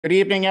Good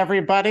evening,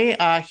 everybody,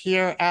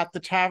 here at the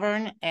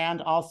tavern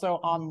and also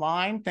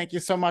online. Thank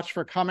you so much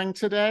for coming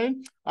today.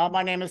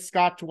 My name is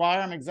Scott Dwyer.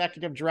 I'm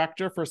Executive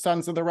Director for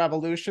Sons of the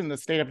Revolution, the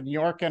state of New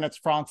York, and its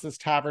Francis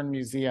Tavern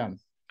Museum.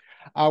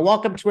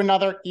 Welcome to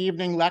another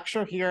evening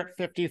lecture here at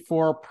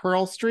 54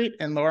 Pearl Street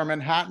in Lower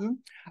Manhattan.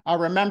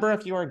 Remember,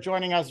 if you are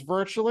joining us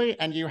virtually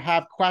and you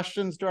have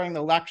questions during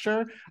the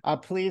lecture,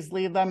 please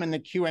leave them in the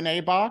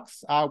Q&A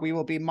box. We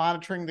will be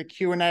monitoring the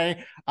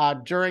Q&A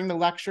during the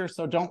lecture,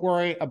 so don't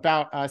worry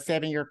about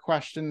saving your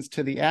questions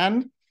to the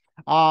end.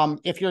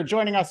 If you're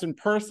joining us in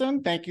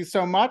person, thank you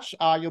so much.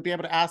 You'll be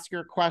able to ask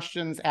your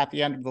questions at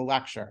the end of the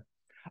lecture.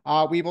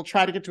 We will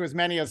try to get to as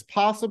many as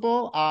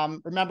possible.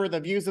 Remember, the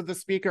views of the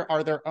speaker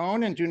are their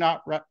own and do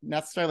not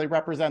necessarily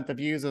represent the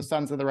views of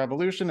Sons of the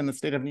Revolution in the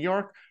state of New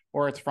York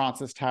or its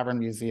Francis Tavern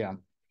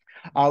Museum.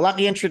 Let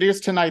me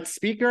introduce tonight's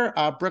speaker.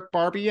 Brooke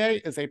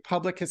Barbier is a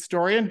public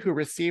historian who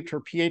received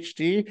her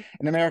PhD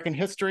in American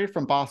history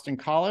from Boston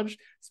College,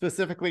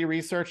 specifically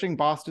researching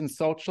Boston's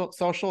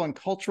social and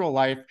cultural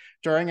life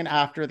during and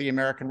after the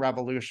American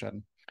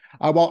Revolution.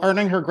 While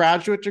earning her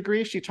graduate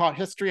degree, she taught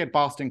history at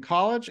Boston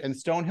College and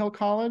Stonehill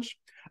College.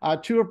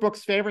 Two of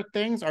Brooke's favorite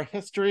things are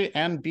history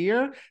and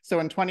beer. So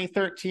in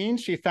 2013,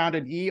 she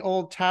founded Ye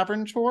Olde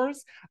Tavern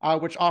Tours,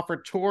 which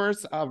offered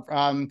tours of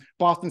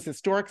Boston's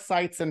historic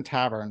sites and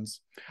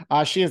taverns.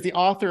 She is the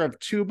author of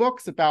 2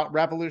 books about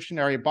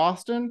revolutionary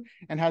Boston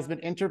and has been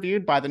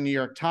interviewed by the New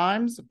York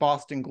Times,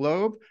 Boston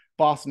Globe,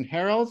 Boston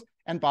Herald,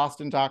 and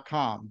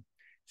Boston.com.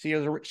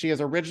 She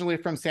is originally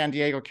from San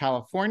Diego,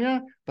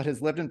 California, but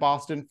has lived in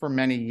Boston for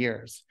many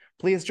years.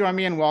 Please join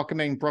me in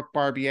welcoming Brooke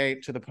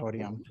Barbier to the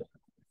podium.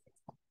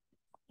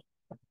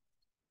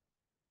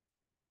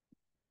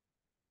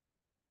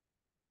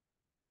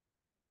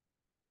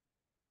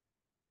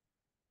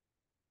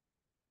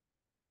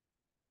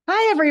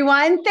 Hi,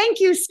 everyone. Thank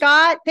you,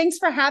 Scott. Thanks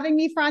for having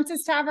me,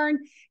 Francis Tavern.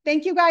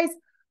 Thank you, guys.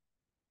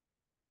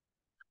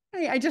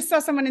 Hey, I just saw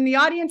someone in the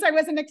audience I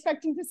wasn't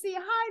expecting to see.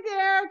 Hi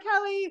there,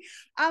 Kelly.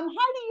 Hi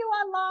to you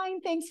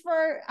online. Thanks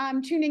for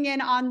tuning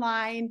in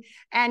online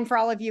and for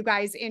all of you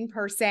guys in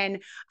person.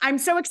 I'm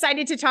so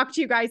excited to talk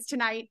to you guys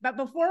tonight. But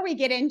before we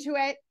get into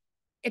it,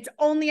 it's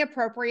only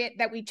appropriate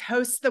that we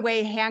toast the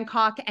way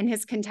Hancock and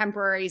his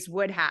contemporaries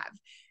would have.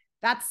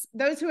 That's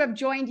those who have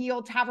joined Ye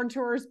Olde Tavern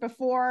Tours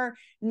before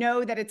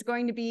know that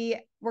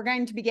we're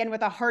going to begin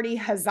with a hearty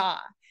huzzah.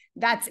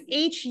 That's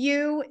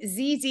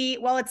H-U-Z-Z.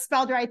 Well, it's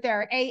spelled right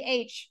there,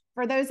 A-H.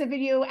 For those of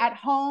you at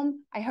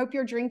home, I hope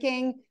you're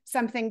drinking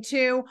something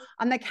too.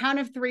 On the count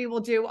of 3,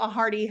 we'll do a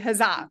hearty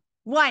huzzah.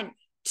 1,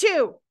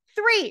 2,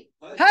 3.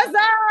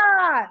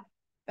 Huzzah!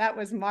 That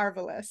was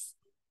marvelous.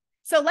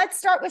 So let's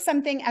start with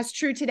something as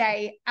true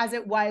today as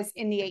it was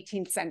in the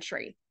 18th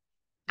century.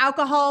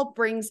 Alcohol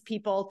brings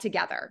people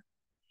together.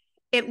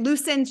 It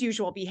loosens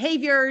usual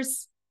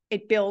behaviors.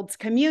 It builds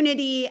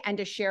community and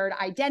a shared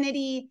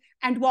identity.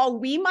 And while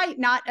we might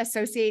not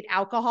associate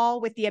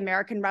alcohol with the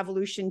American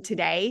Revolution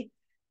today,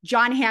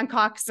 John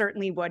Hancock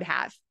certainly would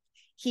have.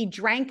 He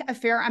drank a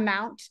fair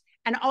amount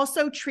and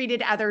also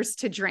treated others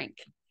to drink.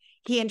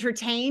 He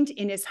entertained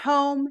in his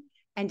home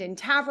and in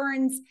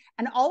taverns,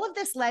 and all of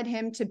this led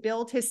him to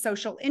build his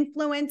social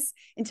influence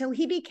until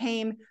he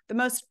became the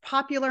most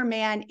popular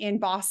man in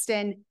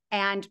Boston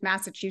and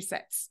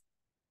Massachusetts.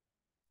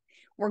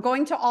 We're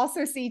going to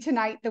also see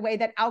tonight the way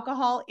that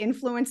alcohol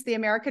influenced the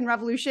American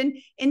Revolution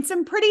in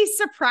some pretty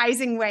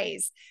surprising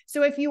ways.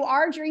 So if you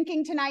are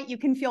drinking tonight, you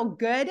can feel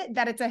good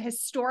that it's a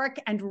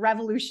historic and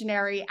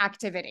revolutionary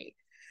activity.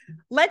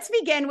 Let's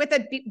begin with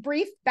a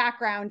brief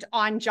background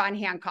on John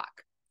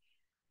Hancock.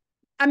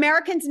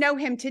 Americans know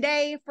him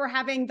today for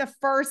having the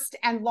first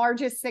and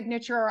largest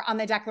signature on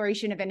the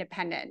Declaration of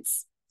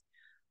Independence.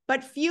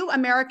 But few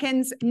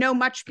Americans know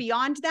much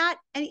beyond that.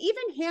 And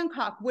even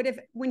Hancock would have,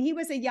 when he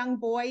was a young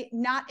boy,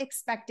 not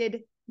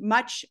expected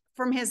much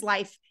from his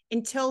life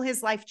until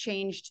his life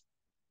changed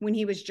when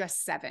he was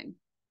just 7.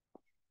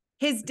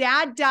 His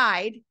dad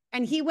died,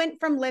 and he went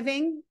from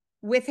living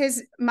with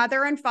his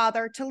mother and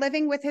father to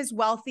living with his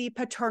wealthy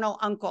paternal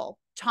uncle,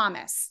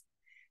 Thomas.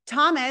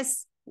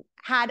 Thomas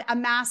had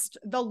amassed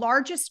the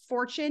largest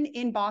fortune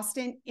in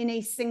Boston in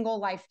a single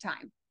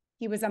lifetime.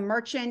 He was a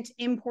merchant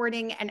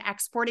importing and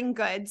exporting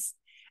goods,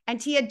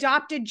 and he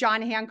adopted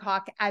John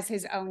Hancock as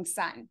his own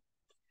son.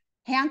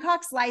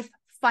 Hancock's life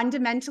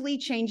fundamentally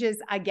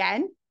changes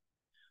again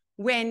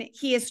when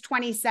he is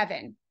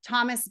 27.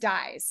 Thomas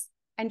dies,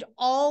 and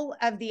all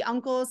of the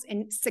uncle's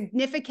and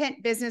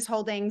significant business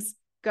holdings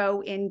go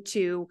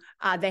into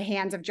the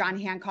hands of John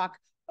Hancock.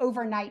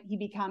 Overnight, he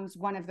becomes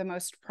one of the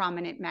most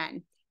prominent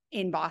men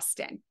in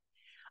Boston.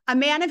 A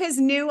man of his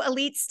new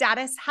elite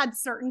status had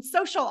certain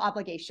social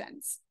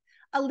obligations.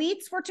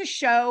 Elites were to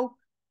show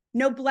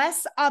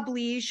noblesse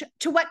oblige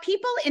to what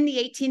people in the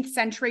 18th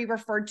century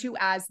referred to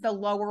as the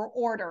lower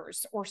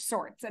orders or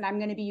sorts. And I'm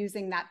going to be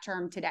using that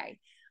term today.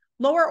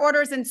 Lower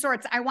orders and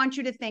sorts, I want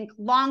you to think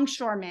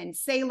longshoremen,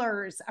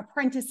 sailors,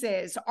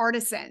 apprentices,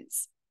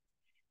 artisans.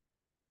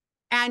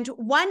 And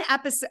one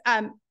episode,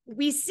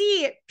 we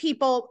see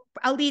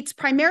elites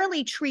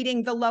primarily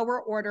treating the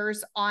lower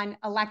orders on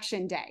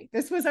election day.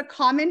 This was a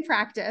common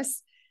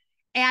practice.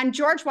 And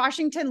George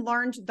Washington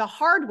learned the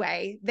hard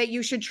way that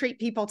you should treat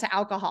people to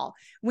alcohol.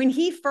 When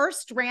he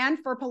first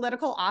ran for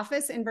political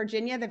office in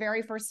Virginia, the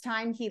very first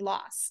time, he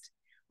lost.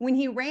 When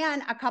he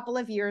ran a couple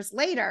of years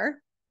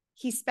later,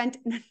 he spent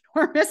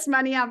enormous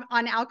money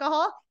on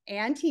alcohol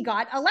and he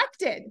got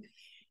elected.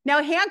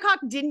 Now, Hancock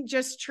didn't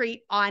just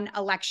treat on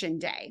election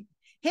day.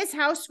 His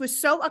house was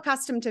so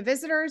accustomed to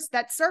visitors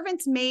that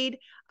servants made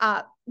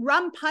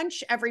rum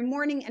punch every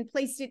morning and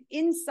placed it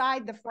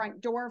inside the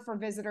front door for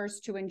visitors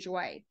to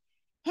enjoy.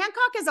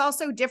 Hancock is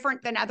also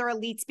different than other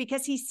elites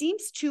because he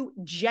seems to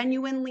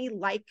genuinely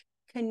like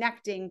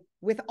connecting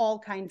with all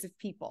kinds of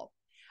people.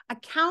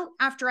 Account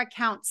after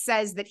account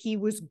says that he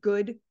was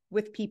good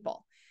with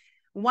people.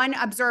 One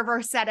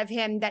observer said of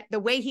him that the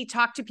way he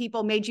talked to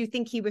people made you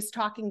think he was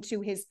talking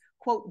to his,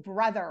 quote,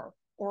 brother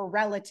or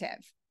relative.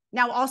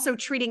 Now, also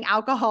treating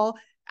alcohol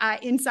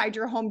inside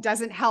your home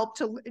doesn't hurt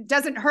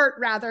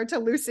to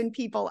loosen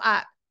people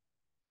up.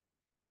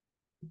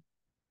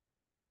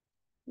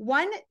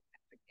 One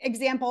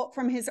example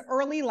from his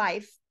early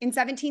life in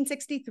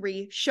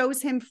 1763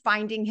 shows him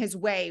finding his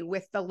way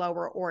with the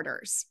lower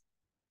orders.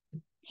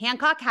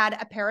 Hancock had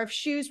a pair of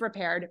shoes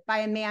repaired by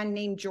a man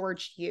named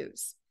George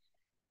Hughes.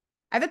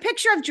 I have a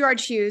picture of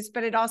George Hughes,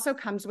 but it also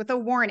comes with a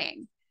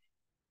warning.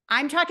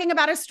 I'm talking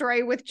about a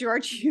story with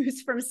George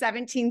Hughes from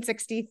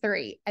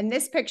 1763, and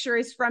this picture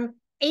is from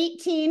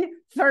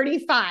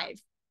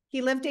 1835.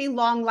 He lived a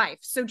long life.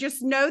 So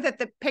just know that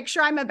the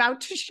picture I'm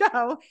about to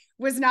show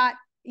was not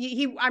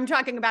I'm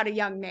talking about a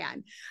young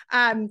man.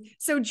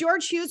 So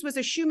George Hughes was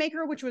a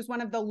shoemaker, which was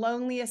one of the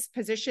loneliest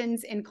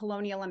positions in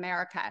colonial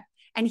America.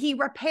 And he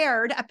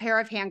repaired a pair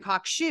of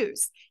Hancock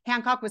shoes.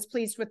 Hancock was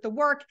pleased with the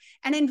work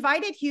and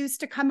invited Hughes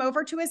to come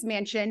over to his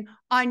mansion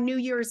on New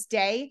Year's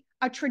Day,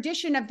 a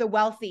tradition of the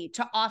wealthy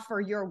to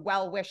offer your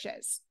well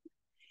wishes.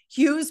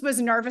 Hughes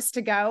was nervous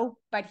to go,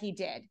 but he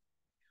did.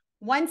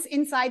 Once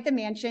inside the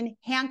mansion,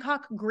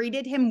 Hancock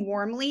greeted him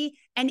warmly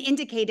and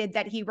indicated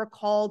that he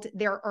recalled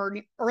their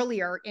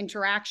earlier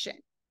interaction.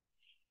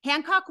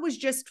 Hancock was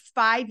just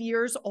 5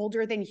 years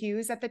older than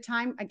Hughes at the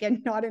time,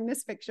 again, not in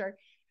this picture,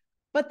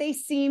 but they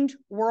seemed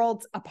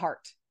worlds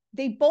apart.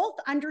 They both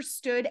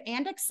understood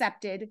and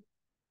accepted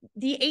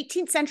the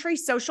 18th century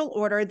social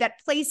order that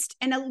placed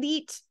an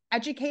elite,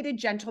 educated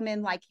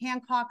gentleman like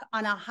Hancock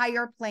on a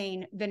higher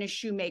plane than a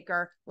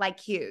shoemaker like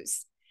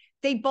Hughes.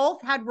 They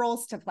both had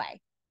roles to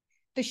play.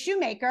 The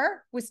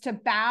shoemaker was to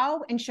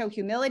bow and show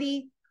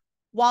humility,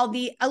 while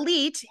the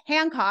elite,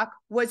 Hancock,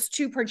 was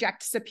to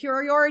project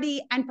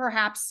superiority and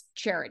perhaps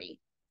charity.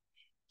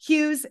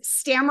 Hughes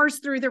stammers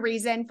through the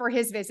reason for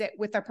his visit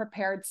with a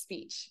prepared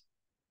speech.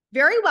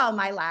 "Very well,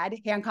 my lad,"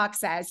 Hancock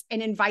says,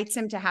 and invites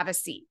him to have a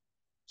seat.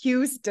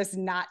 Hughes does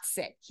not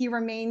sit. He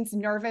remains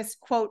nervous,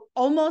 quote,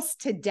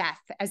 almost to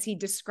death, as he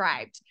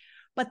described.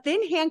 But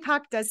then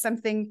Hancock does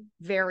something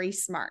very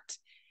smart.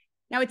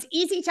 Now, it's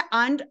easy to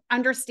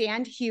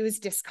understand Hughes'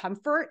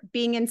 discomfort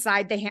being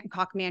inside the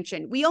Hancock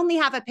mansion. We only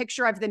have a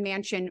picture of the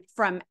mansion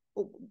from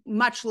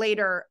much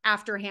later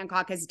after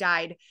Hancock has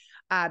died,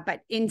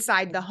 but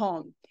inside the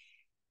home.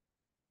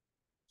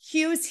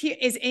 Hughes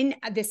is in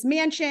this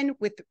mansion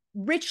with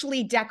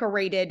richly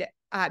decorated,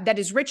 and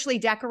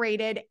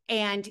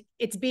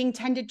it's being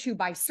tended to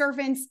by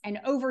servants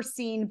and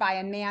overseen by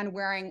a man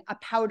wearing a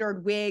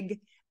powdered wig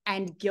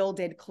and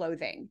gilded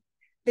clothing.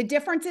 The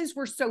differences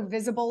were so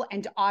visible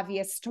and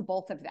obvious to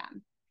both of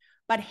them.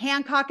 But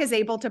Hancock is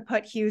able to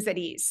put Hughes at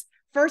ease.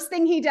 First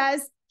thing he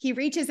does, he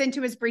reaches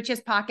into his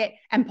breeches pocket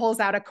and pulls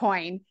out a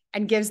coin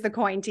and gives the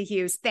coin to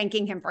Hughes,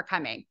 thanking him for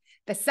coming.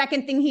 The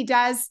second thing he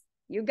does,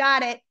 you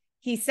got it,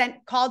 he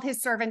called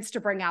his servants to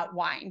bring out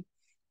wine.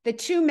 The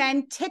two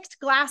men ticked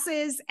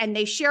glasses and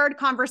they shared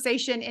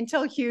conversation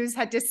until Hughes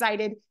had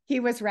decided he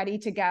was ready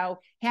to go.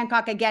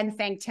 Hancock again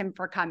thanked him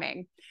for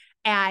coming.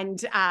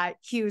 And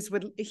Hughes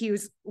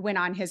went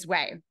on his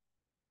way.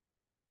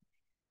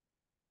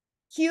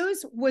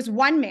 Hughes was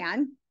one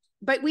man,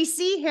 but we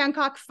see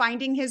Hancock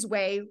finding his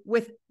way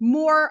with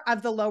more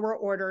of the lower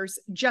orders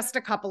just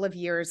a couple of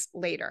years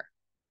later.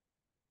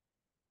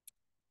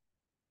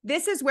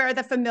 This is where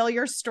the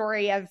familiar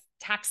story of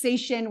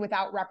taxation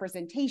without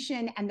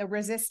representation and the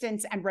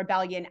resistance and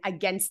rebellion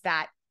against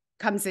that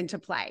comes into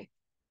play.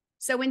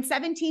 So in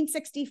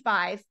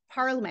 1765,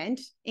 Parliament,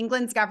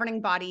 England's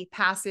governing body,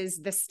 passes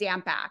the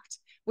Stamp Act,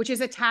 which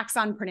is a tax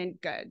on printed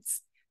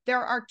goods.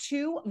 There are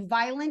two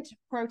violent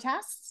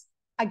protests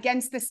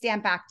against the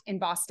Stamp Act in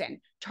Boston,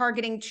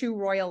 targeting two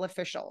royal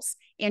officials,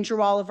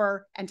 Andrew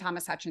Oliver and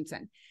Thomas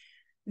Hutchinson.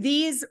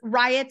 These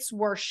riots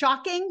were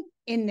shocking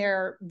in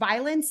their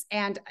violence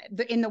and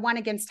in the one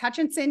against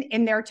Hutchinson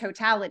in their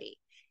totality.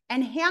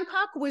 And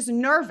Hancock was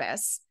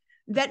nervous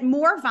that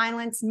more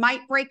violence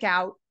might break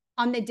out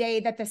on the day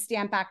that the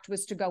Stamp Act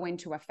was to go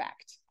into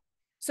effect.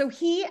 So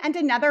he and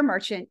another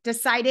merchant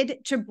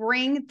decided to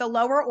bring the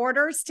lower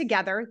orders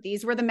together.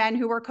 These were the men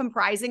who were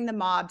comprising the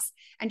mobs,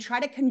 and try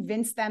to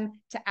convince them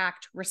to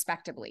act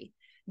respectably.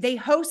 They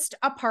host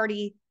a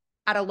party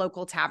at a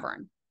local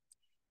tavern.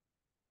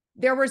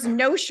 There was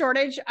no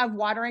shortage of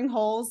watering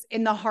holes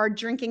in the hard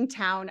drinking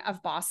town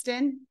of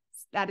Boston.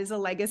 That is a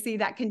legacy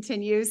that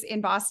continues in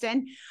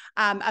Boston,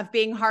 of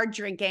being hard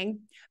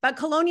drinking. But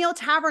colonial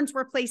taverns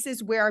were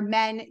places where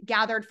men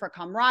gathered for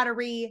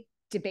camaraderie,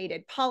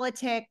 debated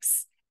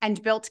politics,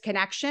 and built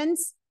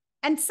connections.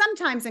 And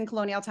sometimes in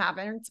colonial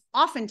taverns,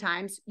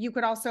 oftentimes, you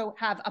could also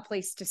have a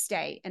place to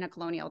stay in a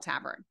colonial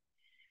tavern.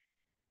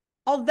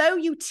 Although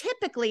you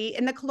typically,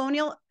 in the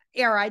colonial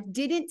era,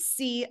 didn't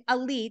see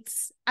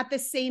elites at the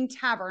same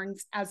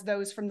taverns as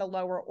those from the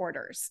lower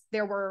orders.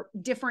 There were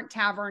different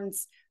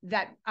taverns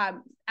that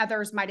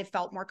others might have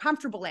felt more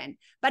comfortable in.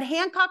 But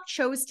Hancock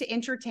chose to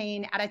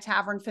entertain at a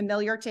tavern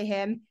familiar to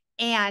him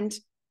and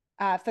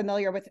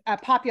popular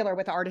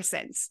with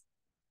artisans.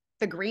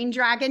 The Green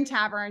Dragon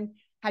Tavern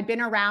had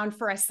been around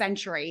for a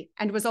century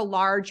and was a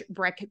large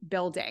brick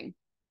building.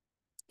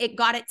 It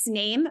got its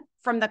name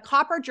from the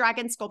copper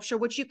dragon sculpture,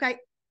 which you guys,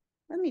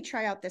 let me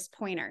try out this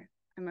pointer.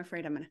 I'm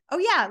afraid I'm gonna, oh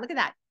yeah, look at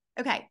that.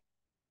 Okay.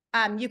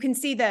 You can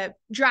see the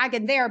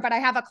dragon there, but I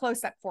have a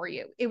close-up for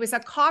you. It was a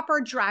copper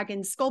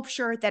dragon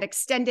sculpture that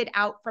extended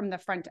out from the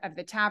front of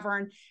the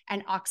tavern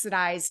and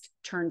oxidized,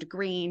 turned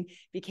green,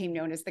 became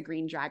known as the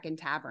Green Dragon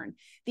Tavern.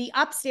 The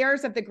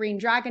upstairs of the Green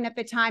Dragon at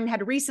the time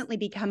had recently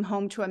become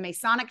home to a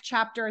Masonic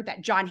chapter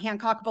that John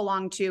Hancock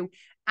belonged to,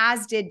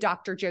 as did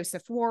Dr.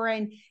 Joseph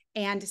Warren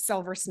and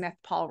silversmith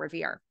Paul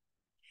Revere.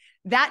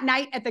 That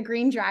night at the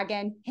Green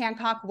Dragon,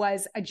 Hancock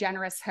was a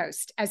generous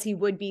host, as he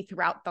would be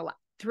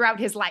throughout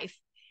his life.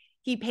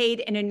 He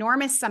paid an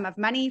enormous sum of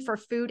money for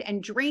food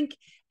and drink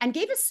and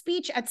gave a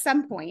speech at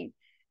some point,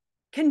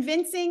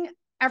 convincing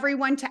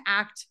everyone to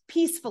act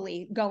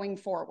peacefully going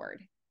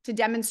forward, to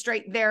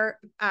demonstrate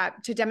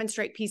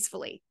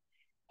peacefully.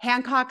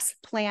 Hancock's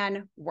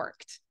plan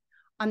worked.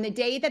 On the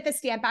day that the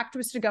Stamp Act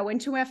was to go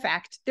into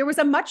effect, there was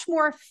a much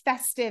more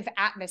festive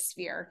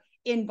atmosphere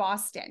in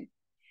Boston.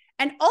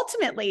 And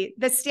ultimately,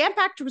 the Stamp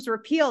Act was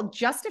repealed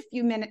just a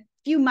few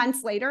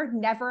months later,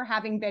 never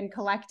having been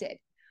collected.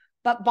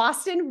 But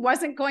Boston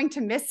wasn't going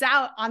to miss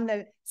out on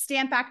the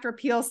Stamp Act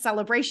repeal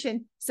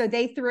celebration, so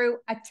they threw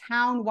a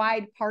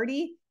town-wide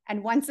party.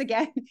 And once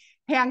again,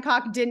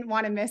 Hancock didn't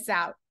want to miss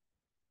out.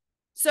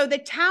 So the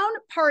town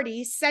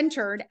party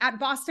centered at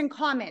Boston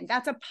Common.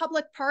 That's a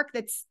public park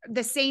that's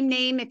the same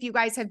name if you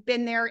guys have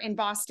been there in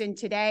Boston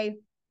today.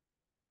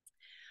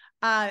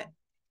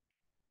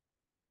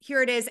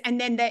 Here it is. And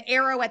then the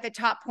arrow at the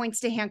top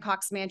points to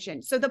Hancock's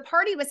mansion. So the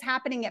party was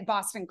happening at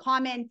Boston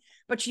Common,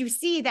 but you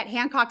see that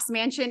Hancock's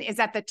mansion is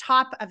at the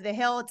top of the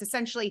hill. It's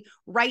essentially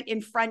right in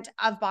front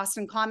of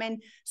Boston Common.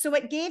 So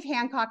it gave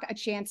Hancock a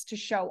chance to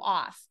show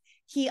off.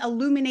 He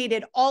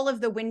illuminated all of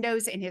the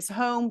windows in his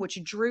home,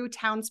 which drew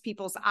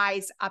townspeople's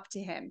eyes up to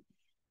him.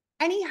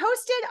 And he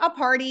hosted a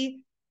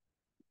party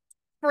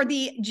for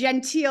the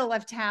genteel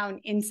of town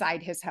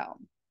inside his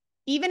home.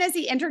 Even as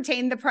he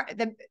entertained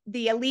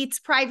the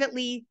elites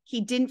privately,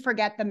 he didn't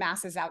forget the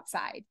masses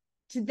outside.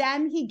 To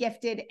them, he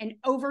gifted an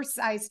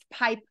oversized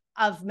pipe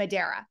of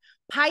madeira.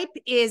 Pipe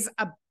is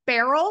a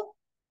barrel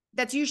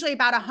that's usually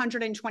about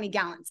 120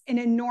 gallons, an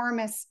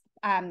enormous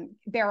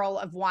barrel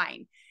of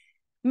wine.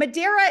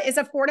 Madeira is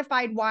a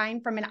fortified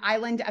wine from an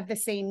island of the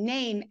same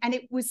name, and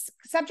it was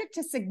subject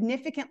to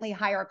significantly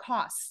higher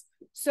costs.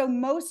 So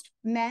most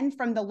men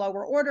from the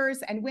lower orders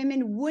and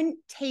women wouldn't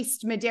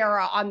taste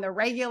Madeira on the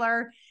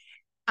regular,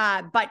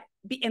 but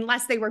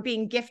unless they were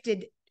being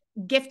gifted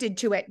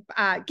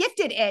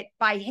it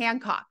by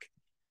Hancock.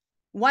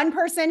 One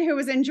person who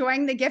was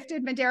enjoying the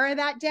gifted Madeira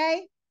that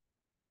day,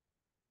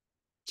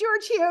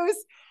 George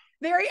Hughes.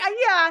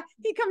 Yeah,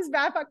 he comes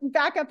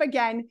back up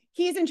again.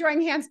 He's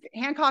enjoying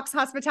Hancock's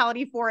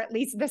hospitality for at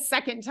least the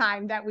second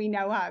time that we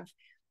know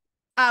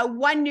of.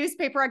 One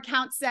newspaper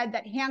account said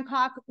that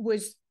Hancock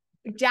was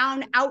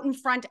down out in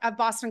front of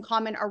Boston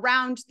Common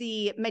around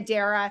the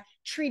Madeira,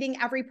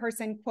 treating every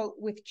person, quote,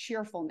 with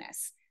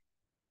cheerfulness.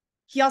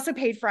 He also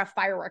paid for a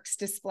fireworks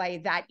display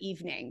that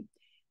evening.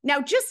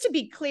 Now, just to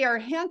be clear,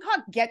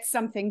 Hancock gets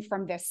something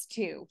from this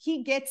too.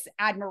 He gets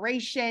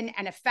admiration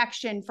and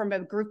affection from a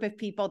group of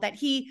people that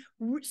he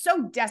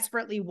so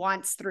desperately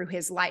wants through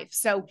his life.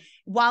 So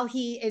while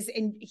he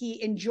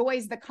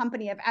enjoys the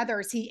company of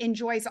others, he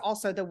enjoys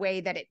also the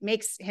way that it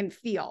makes him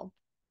feel.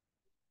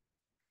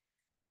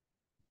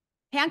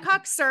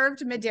 Hancock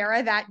served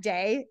Madeira that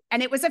day,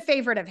 and it was a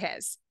favorite of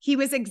his. He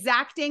was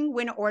exacting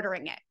when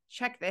ordering it.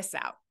 Check this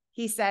out.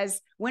 He says,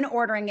 when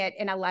ordering it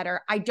in a letter,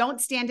 I don't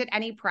stand at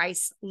any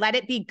price. Let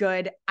it be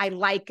good. I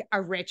like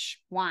a rich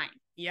wine.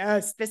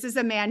 Yes, this is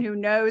a man who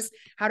knows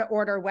how to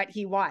order what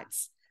he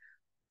wants.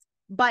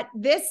 But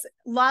this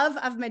love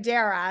of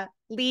Madeira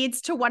leads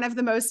to one of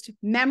the most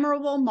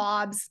memorable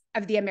mobs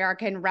of the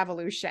American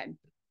Revolution.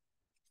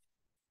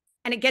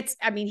 And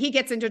he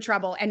gets into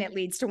trouble, and it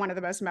leads to one of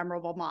the most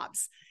memorable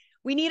mobs.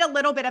 We need a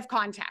little bit of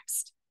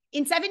context.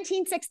 In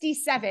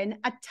 1767,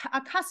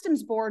 a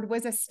customs board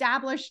was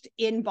established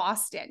in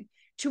Boston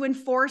to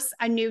enforce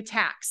a new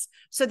tax.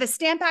 So the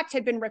Stamp Act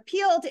had been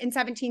repealed in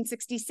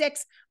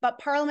 1766, but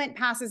Parliament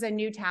passes a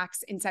new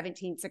tax in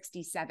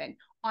 1767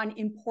 on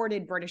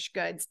imported British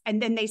goods,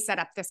 and then they set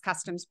up this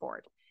customs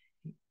board.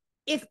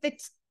 If the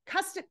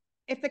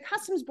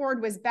customs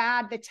board was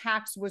bad, the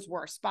tax was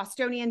worse.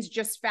 Bostonians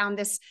just found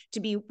this to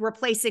be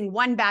replacing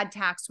one bad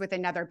tax with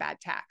another bad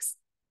tax.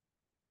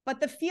 But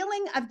the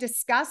feeling of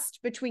disgust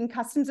between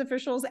customs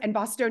officials and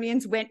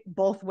Bostonians went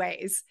both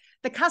ways.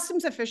 The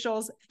customs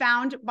officials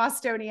found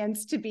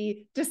Bostonians to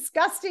be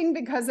disgusting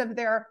because of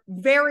their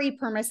very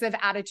permissive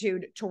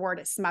attitude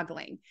toward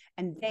smuggling,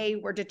 and they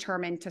were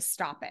determined to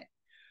stop it.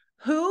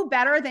 Who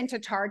better than to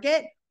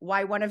target?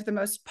 Why, one of the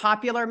most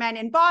popular men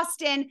in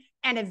Boston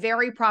and a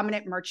very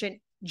prominent merchant,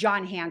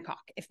 John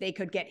Hancock. If they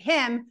could get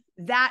him,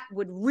 that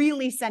would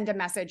really send a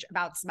message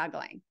about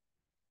smuggling.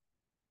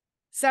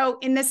 So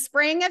in the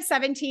spring of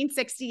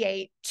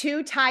 1768,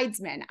 two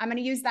tidesmen, I'm going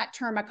to use that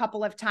term a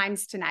couple of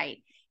times tonight.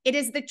 It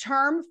is the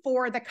term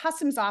for the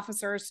customs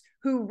officers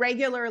who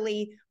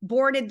regularly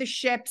boarded the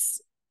ships,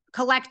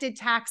 collected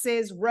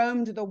taxes,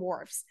 roamed the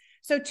wharfs.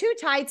 So two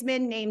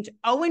tidesmen named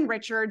Owen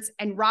Richards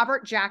and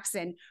Robert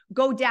Jackson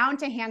go down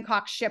to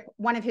Hancock's ship,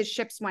 one of his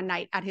ships one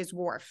night at his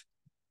wharf.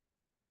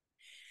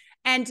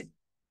 And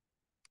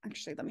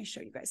actually, let me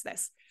show you guys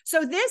this.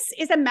 So this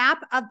is a map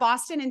of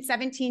Boston in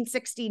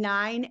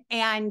 1769,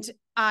 and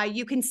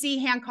you can see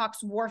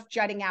Hancock's wharf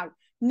jutting out.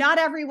 Not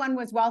everyone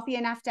was wealthy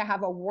enough to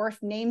have a wharf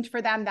named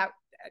for them. That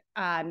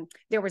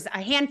there was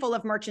a handful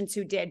of merchants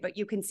who did, but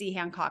you can see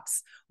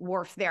Hancock's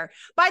wharf there.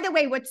 By the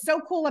way, what's so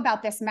cool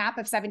about this map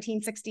of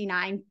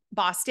 1769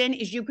 Boston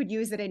is you could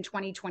use it in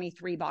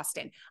 2023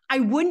 Boston. I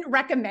wouldn't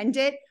recommend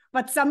it,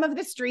 but some of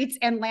the streets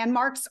and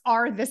landmarks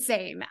are the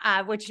same,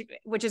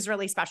 which is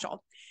really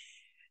special.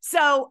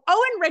 So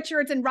Owen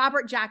Richards and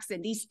Robert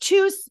Jackson, these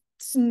two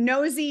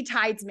nosy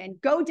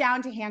tidesmen, go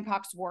down to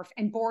Hancock's wharf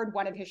and board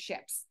one of his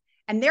ships.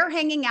 And they're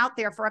hanging out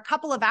there for a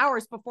couple of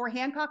hours before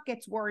Hancock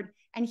gets word,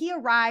 and he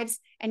arrives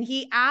and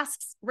he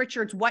asks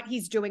Richards what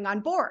he's doing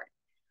on board.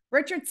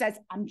 Richards says,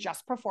 "I'm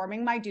just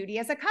performing my duty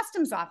as a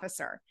customs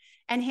officer."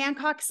 And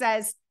Hancock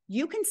says,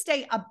 "You can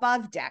stay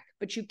above deck,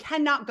 but you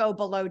cannot go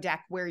below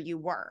deck where you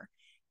were."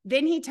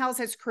 Then he tells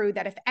his crew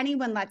that if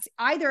anyone lets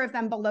either of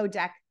them below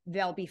deck,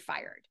 they'll be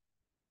fired.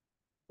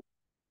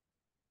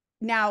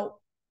 Now,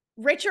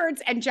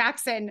 Richards and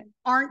Jackson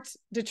aren't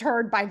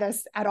deterred by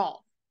this at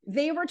all.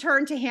 They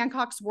return to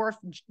Hancock's wharf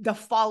the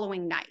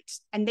following night,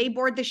 and they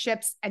board the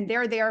ships, and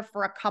they're there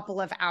for a couple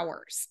of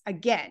hours.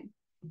 Again,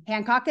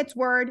 Hancock gets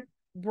word,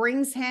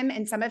 brings him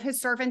and some of his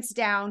servants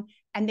down,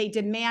 and they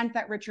demand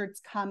that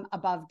Richards come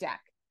above deck.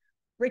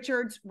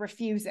 Richards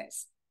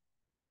refuses.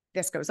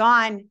 This goes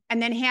on,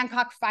 and then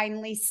Hancock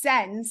finally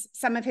sends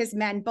some of his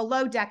men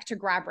below deck to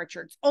grab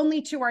Richards.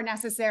 Only two are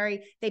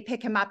necessary. They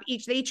pick him up.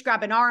 They each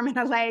grab an arm and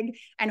a leg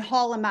and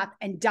haul him up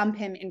and dump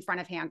him in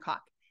front of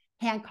Hancock.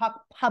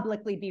 Hancock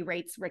publicly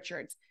berates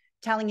Richards,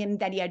 telling him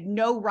that he had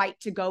no right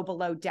to go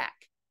below deck.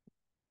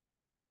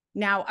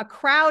 Now, a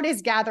crowd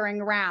is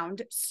gathering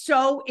around,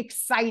 so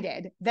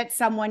excited that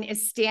someone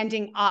is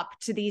standing up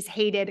to these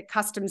hated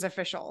customs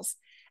officials.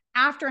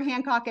 After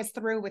Hancock is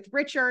through with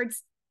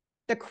Richards,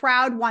 the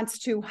crowd wants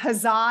to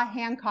huzzah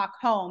Hancock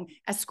home,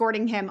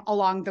 escorting him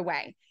along the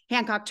way.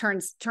 Hancock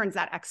turns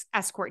that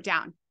escort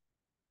down.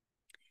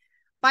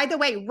 By the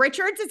way,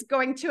 Richards is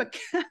going to,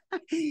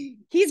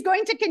 he's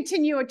going to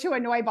continue to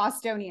annoy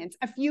Bostonians.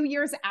 A few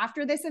years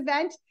after this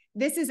event,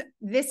 this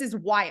is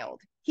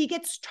wild. He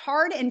gets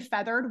tarred and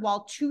feathered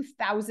while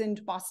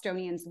 2,000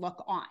 Bostonians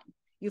look on.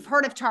 You've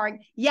heard of tarring?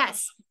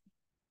 Yes.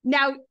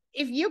 Now,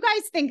 if you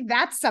guys think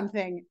that's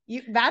something,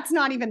 that's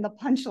not even the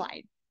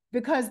punchline,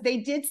 because they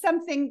did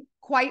something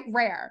quite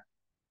rare.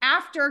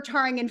 After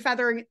tarring and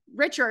feathering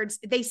Richards,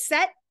 they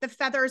set the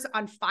feathers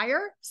on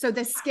fire so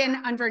the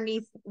skin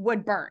underneath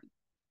would burn.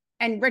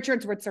 And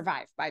Richards would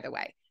survive, by the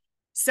way.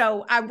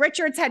 So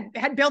Richards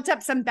had built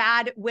up some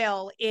bad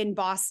will in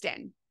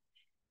Boston.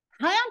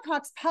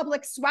 Hancock's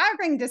public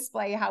swaggering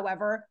display,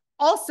 however,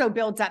 also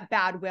builds up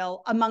bad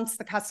will amongst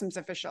the customs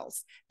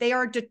officials. They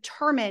are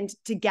determined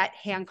to get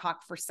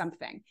Hancock for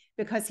something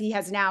because he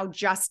has now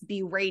just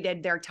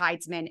berated their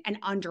tidesmen and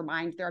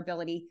undermined their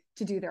ability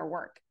to do their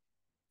work.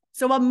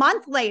 So a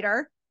month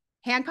later,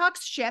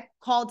 Hancock's ship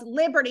called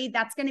Liberty,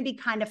 that's going to be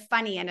kind of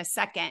funny in a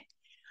second,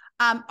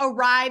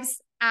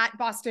 arrives at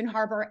Boston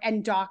Harbor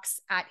and docks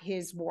at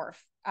his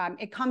wharf.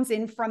 It comes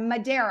in from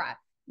Madeira.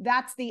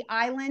 That's the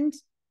island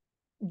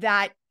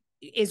that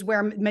is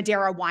where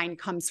Madeira wine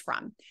comes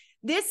from.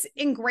 This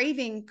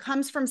engraving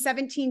comes from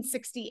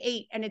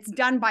 1768, and it's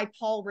done by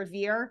Paul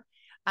Revere.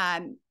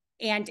 And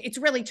it's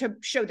really to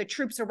show the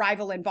troops'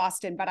 arrival in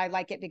Boston, but I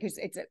like it because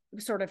it's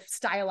a sort of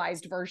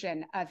stylized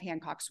version of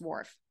Hancock's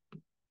wharf.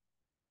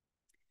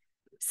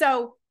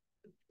 So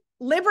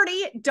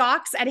Liberty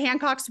docks at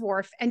Hancock's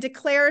wharf and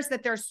declares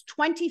that there's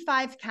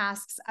 25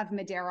 casks of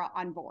Madeira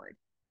on board.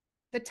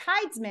 The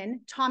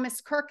tidesman,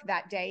 Thomas Kirk,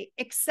 that day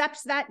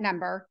accepts that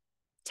number,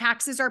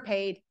 taxes are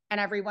paid, and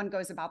everyone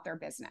goes about their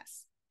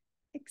business.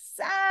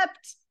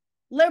 Except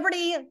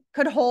Liberty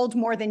could hold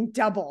more than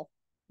double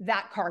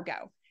that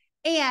cargo.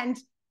 And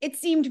it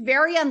seemed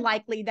very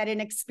unlikely that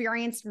an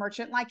experienced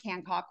merchant like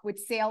Hancock would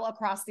sail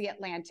across the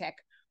Atlantic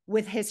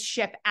with his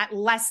ship at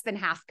less than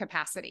half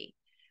capacity.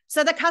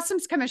 So the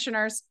customs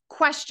commissioners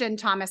questioned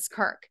Thomas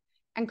Kirk,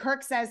 and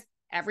Kirk says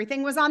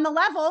everything was on the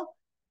level.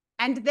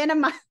 And then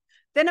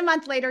a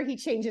month later, he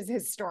changes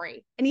his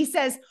story. And he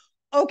says,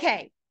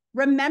 okay,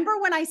 remember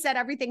when I said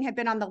everything had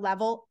been on the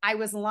level? I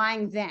was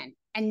lying then.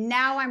 And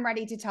now I'm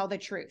ready to tell the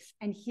truth.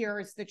 And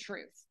here's the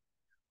truth.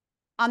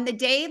 On the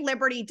day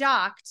Liberty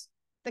docked,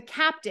 the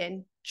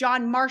captain,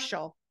 John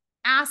Marshall,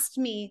 asked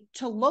me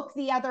to look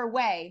the other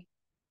way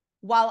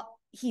while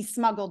he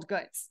smuggled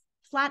goods.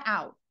 Flat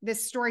out,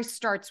 this story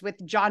starts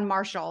with John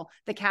Marshall,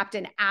 the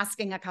captain,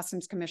 asking a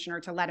customs commissioner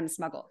to let him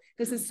smuggle.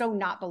 This is so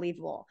not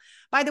believable.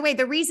 By the way,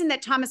 the reason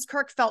that Thomas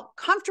Kirk felt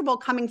comfortable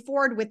coming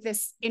forward with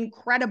this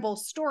incredible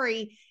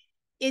story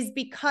is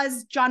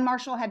because John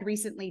Marshall had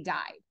recently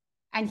died.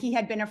 And he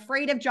had been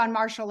afraid of John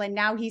Marshall. And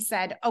now he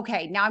said,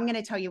 okay, now I'm going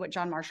to tell you what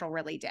John Marshall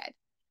really did.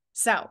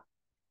 So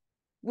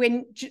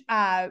when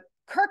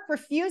Kirk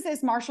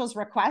refuses Marshall's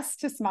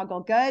request to smuggle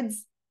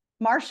goods,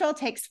 Marshall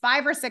takes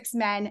 5 or 6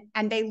 men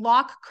and they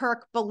lock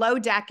Kirk below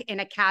deck in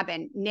a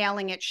cabin,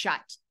 nailing it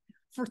shut.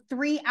 For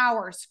 3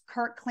 hours,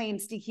 Kirk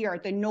claims to hear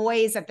the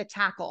noise of the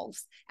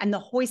tackles and the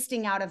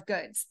hoisting out of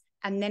goods,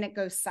 and then it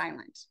goes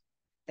silent.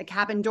 The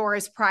cabin door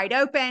is pried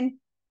open,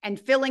 and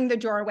filling the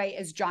doorway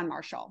is John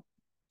Marshall.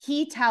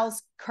 He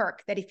tells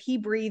Kirk that if he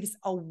breathes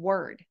a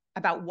word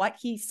about what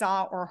he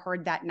saw or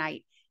heard that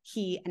night,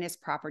 he and his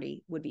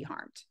property would be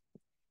harmed.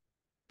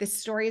 This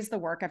story is the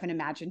work of an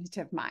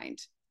imaginative mind,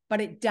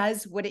 but it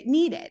does what it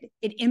needed.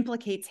 It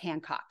implicates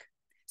Hancock.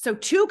 So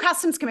 2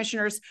 customs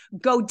commissioners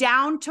go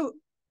down to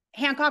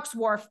Hancock's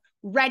wharf,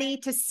 ready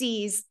to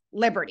seize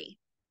Liberty.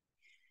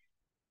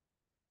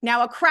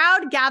 Now, a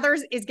crowd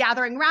is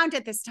gathering around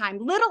at this time.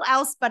 Little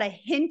else but a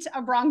hint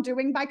of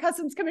wrongdoing by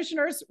customs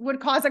commissioners would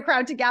cause a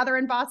crowd to gather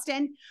in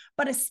Boston,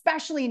 but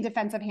especially in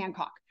defense of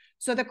Hancock.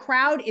 So the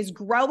crowd is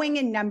growing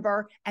in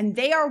number, and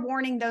they are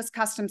warning those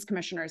customs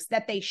commissioners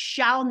that they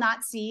shall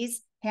not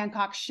seize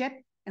Hancock's ship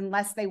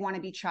unless they want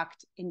to be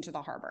chucked into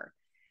the harbor.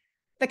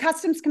 The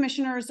customs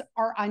commissioners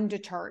are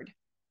undeterred.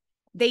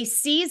 They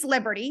seize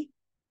Liberty,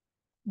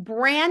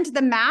 brand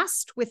the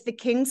mast with the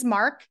King's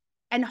mark,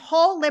 and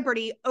haul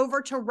Liberty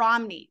over to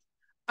Romney,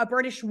 a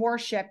British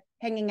warship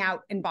hanging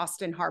out in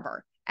Boston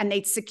Harbor, and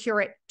they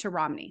secure it to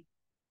Romney.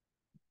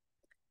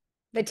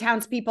 The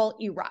townspeople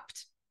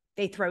erupt.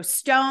 They throw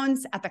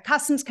stones at the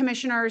customs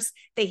commissioners.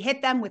 They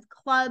hit them with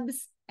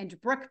clubs and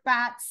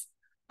brickbats.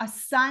 A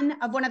son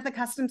of one of the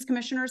customs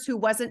commissioners who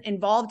wasn't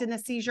involved in the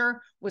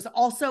seizure was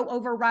also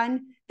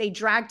overrun. They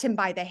dragged him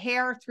by the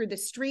hair through the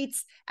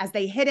streets as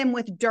they hit him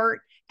with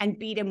dirt and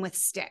beat him with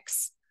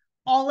sticks.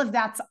 All of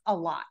that's a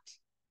lot.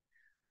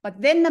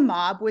 But then the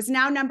mob was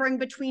now numbering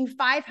between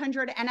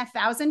 500 and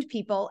 1,000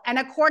 people. And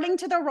according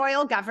to the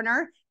royal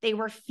governor, they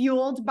were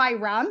fueled by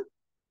rum.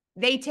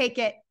 They take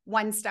it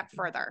one step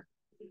further.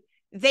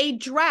 They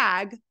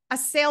drag a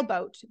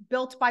sailboat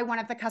built by one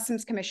of the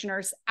customs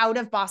commissioners out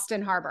of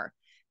Boston Harbor.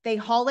 They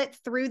haul it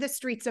through the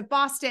streets of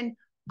Boston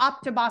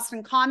up to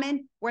Boston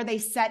Common, where they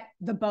set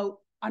the boat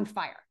on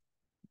fire.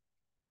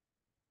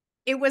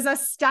 It was a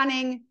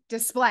stunning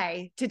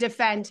display to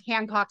defend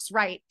Hancock's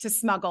right to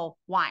smuggle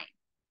wine.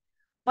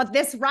 But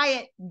this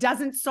riot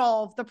doesn't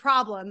solve the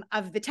problem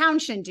of the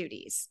townshend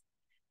duties.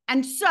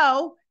 And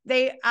so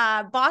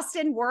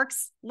Boston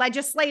works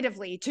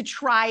legislatively to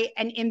try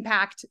and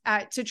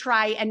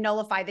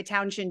nullify the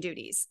townshend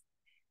duties.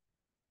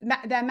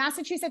 The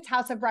Massachusetts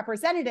House of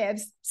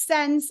Representatives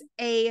sends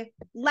a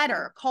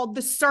letter called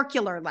the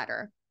Circular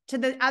Letter to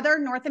the other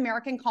North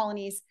American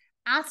colonies,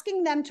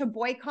 asking them to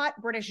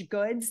boycott British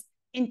goods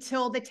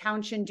until the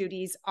townshend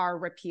duties are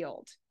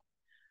repealed.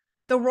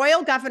 The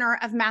royal governor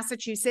of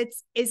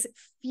Massachusetts is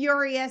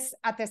furious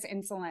at this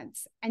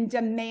insolence and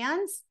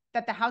demands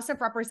that the House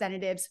of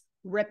Representatives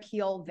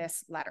repeal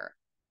this letter.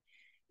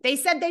 They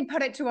said they'd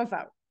put it to a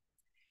vote.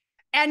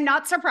 And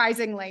not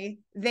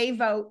surprisingly, they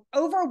vote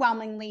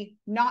overwhelmingly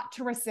not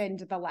to rescind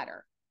the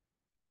letter.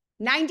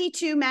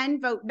 92 men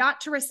vote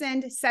not to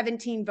rescind,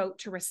 17 vote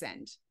to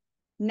rescind.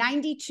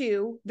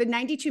 The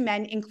 92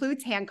 men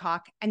includes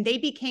Hancock, and they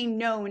became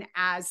known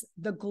as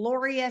the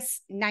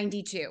Glorious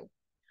 92.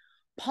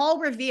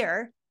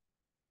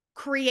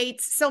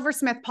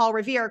 Silversmith Paul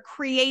Revere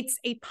creates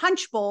a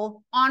punch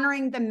bowl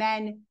honoring the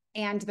men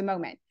and the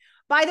moment.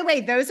 By the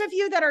way, those of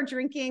you that are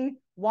drinking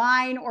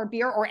wine or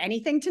beer or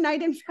anything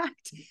tonight, in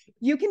fact,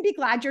 you can be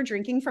glad you're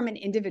drinking from an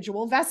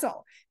individual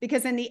vessel,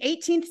 because in the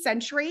 18th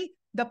century,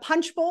 the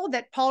punch bowl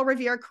that Paul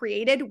Revere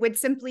created would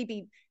simply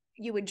be,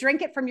 you would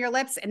drink it from your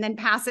lips and then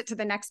pass it to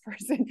the next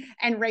person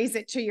and raise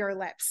it to your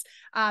lips.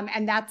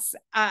 And that's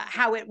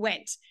how it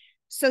went.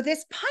 So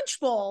this punch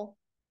bowl,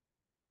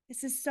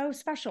 this is so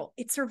special.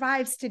 It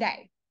survives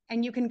today,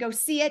 and you can go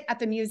see it at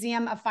the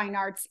Museum of Fine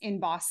Arts in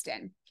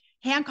Boston.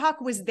 Hancock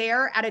was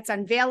there at its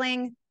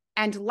unveiling,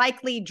 and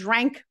likely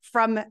drank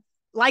from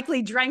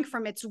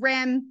its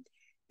rim,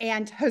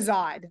 and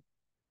huzzahed.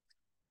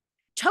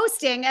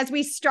 Toasting, as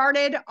we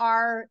started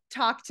our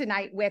talk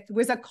tonight with,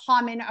 was a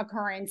common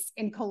occurrence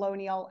in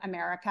colonial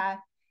America.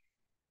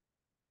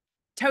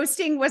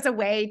 Toasting was a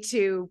way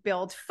to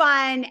build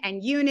fun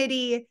and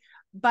unity,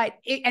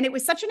 it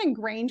was such an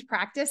ingrained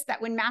practice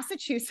that when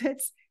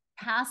Massachusetts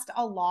passed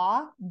a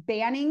law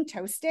banning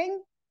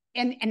toasting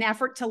in an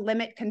effort to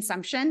limit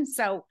consumption,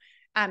 so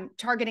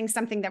targeting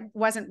something that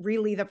wasn't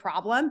really the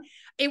problem,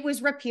 it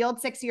was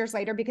repealed 6 years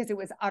later because it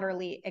was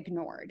utterly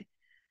ignored.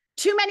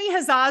 Too many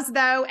huzzahs,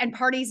 though, and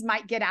parties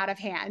might get out of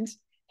hand.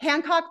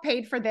 Hancock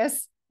paid for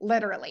this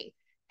literally.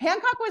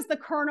 Hancock was the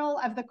colonel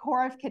of the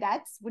Corps of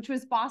Cadets, which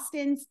was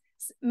Boston's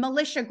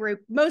militia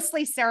group,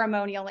 mostly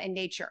ceremonial in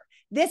nature.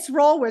 This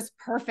role was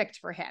perfect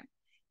for him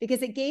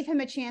because it gave him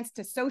a chance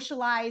to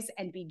socialize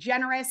and be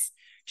generous.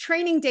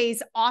 Training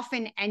days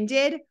often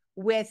ended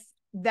with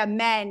the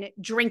men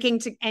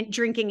drinking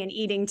and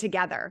eating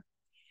together.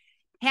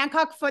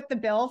 Hancock foot the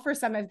bill for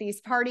some of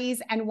these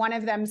parties, and one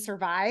of them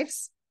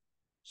survives.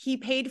 He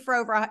paid for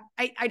over,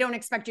 I don't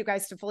expect you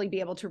guys to fully be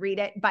able to read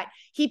it, but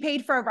he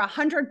paid for over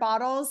 100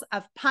 bottles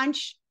of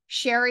punch,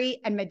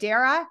 sherry, and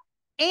madeira.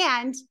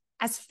 And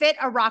as fit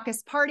a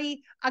raucous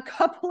party, a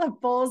couple of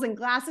bowls and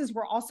glasses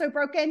were also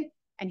broken,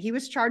 and he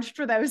was charged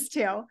for those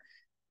too.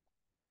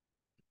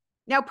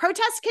 Now,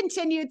 protests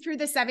continued through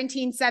the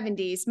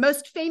 1770s,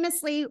 most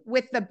famously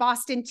with the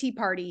Boston Tea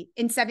Party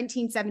in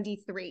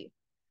 1773.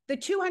 The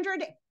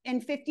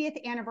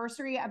 250th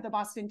anniversary of the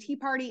Boston Tea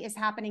Party is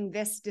happening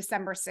this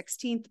December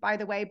 16th, by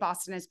the way.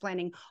 Boston is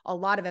planning a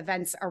lot of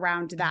events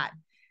around that.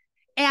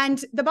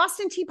 And the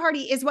Boston Tea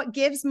Party is what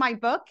gives my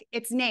book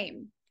its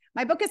name.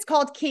 My book is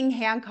called King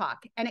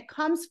Hancock, and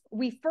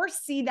we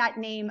first see that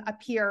name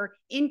appear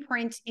in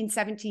print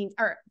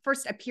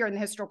first appear in the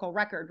historical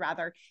record,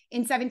 rather,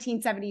 in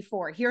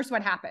 1774. Here's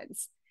what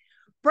happens.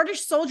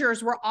 British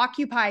soldiers were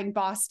occupying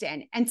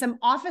Boston, and some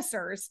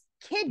officers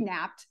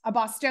kidnapped a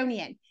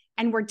Bostonian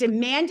and were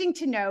demanding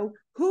to know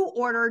who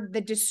ordered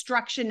the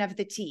destruction of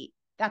the tea.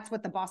 That's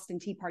what the Boston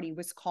Tea Party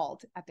was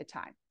called at the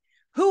time.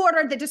 Who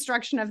ordered the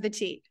destruction of the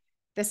tea?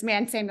 This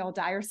man, Samuel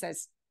Dyer,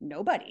 says,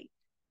 nobody.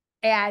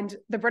 And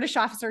the British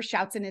officer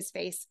shouts in his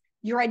face,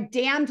 "You're a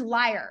damned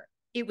liar.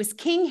 It was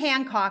King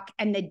Hancock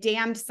and the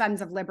damned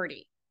Sons of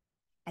Liberty."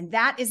 And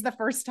that is the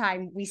first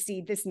time we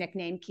see this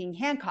nickname, King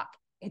Hancock.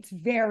 It's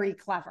very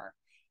clever.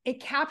 It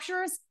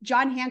captures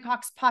John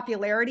Hancock's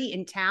popularity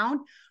in town,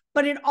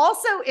 but it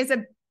also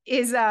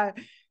is a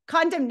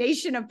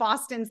condemnation of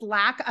Boston's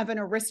lack of an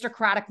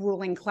aristocratic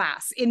ruling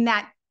class, in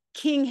that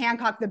King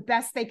Hancock, the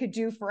best they could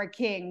do for a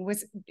king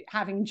was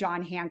having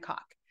John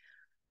Hancock.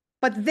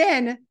 But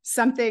then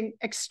something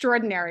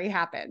extraordinary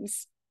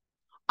happens.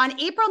 On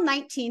April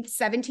 19th,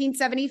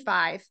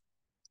 1775,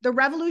 the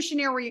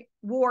Revolutionary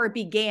War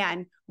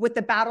began with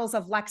the battles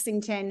of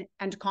Lexington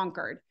and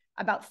Concord,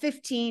 about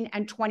 15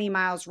 and 20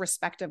 miles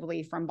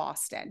respectively from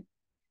Boston.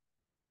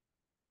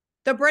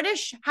 The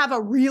British have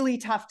a really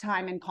tough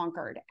time in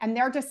Concord, and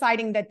they're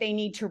deciding that they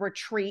need to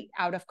retreat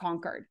out of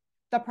Concord.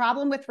 The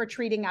problem with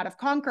retreating out of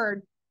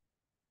Concord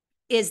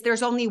is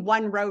there's only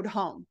one road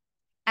home.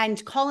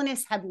 And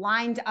colonists had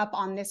lined up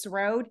on this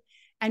road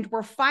and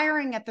were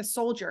firing at the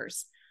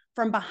soldiers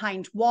from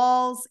behind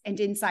walls and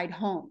inside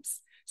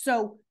homes.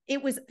 So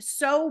it was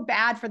so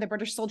bad for the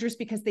British soldiers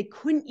because they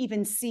couldn't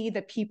even see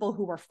the people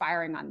who were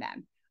firing on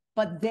them.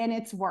 But then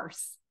it's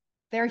worse.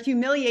 Their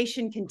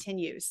humiliation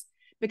continues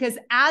because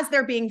as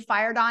they're being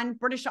fired on,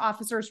 British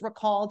officers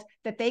recalled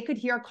that they could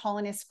hear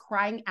colonists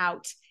crying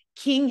out,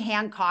 "King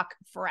Hancock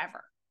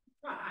forever."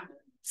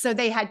 So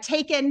they had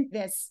taken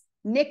this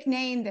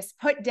nickname, this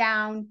put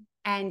down,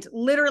 and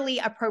literally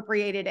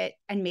appropriated it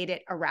and made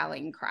it a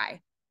rallying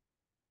cry.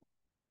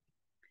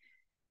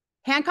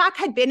 Hancock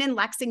had been in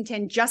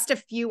Lexington just a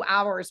few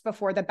hours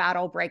before the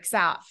battle breaks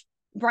out,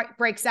 but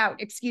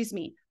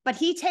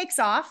he takes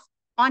off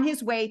on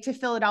his way to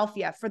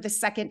Philadelphia for the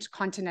Second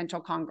Continental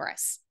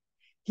Congress.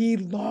 He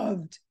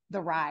loved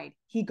the ride.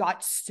 He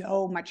got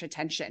so much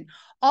attention.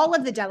 All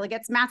of the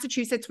delegates,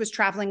 Massachusetts was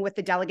traveling with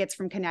the delegates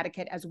from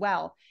Connecticut as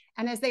well.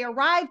 And as they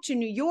arrived to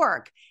New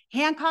York,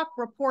 Hancock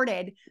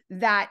reported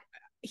that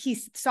he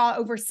saw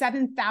over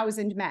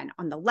 7,000 men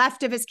on the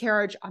left of his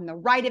carriage, on the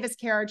right of his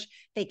carriage.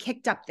 They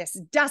kicked up this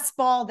dust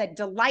ball that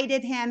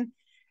delighted him.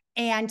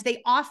 And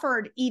they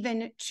offered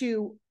even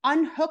to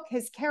unhook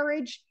his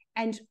carriage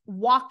and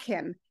walk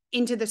him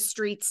into the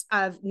streets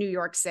of New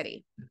York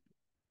City.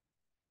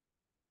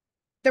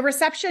 The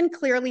reception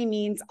clearly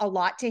means a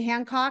lot to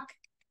Hancock.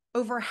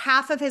 Over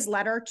half of his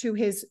letter to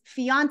his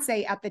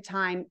fiancée at the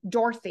time,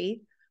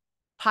 Dorothy,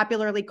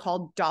 popularly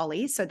called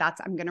Dolly, so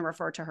I'm going to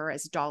refer to her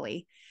as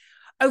Dolly.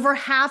 Over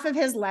half of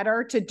his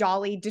letter to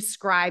Dolly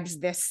describes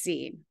this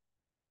scene.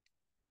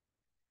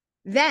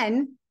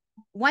 Then,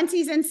 once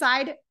he's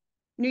inside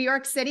New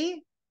York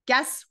City,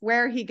 guess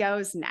where he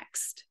goes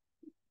next?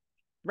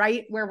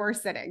 Right where we're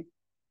sitting.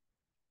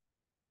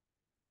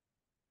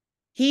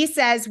 He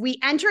says, "We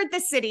entered the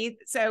city."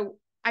 So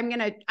I'm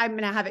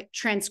gonna have it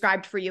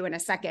transcribed for you in a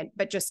second,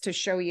 but just to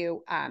show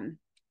you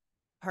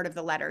part of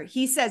the letter.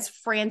 He says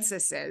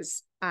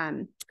Francis's,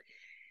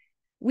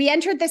 we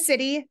entered the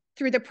city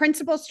through the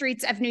principal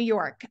streets of New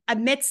York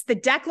amidst the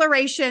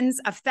declarations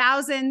of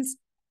thousands,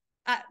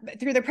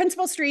 through the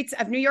principal streets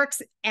of New York,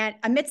 and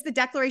amidst the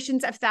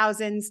declarations of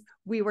thousands,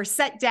 we were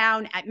set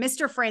down at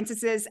Mr.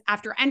 Francis's.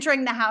 After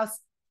entering the house,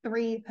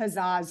 3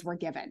 huzzahs were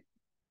given.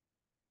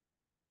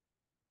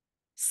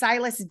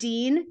 Silas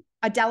Dean,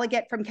 a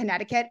delegate from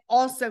Connecticut,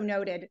 also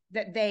noted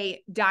that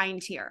they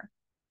dined here.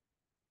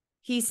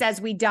 He says,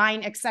 we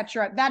dine,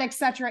 etc. That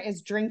etc.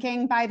 is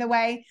drinking, by the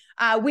way.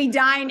 We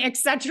dine,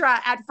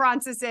 etc. at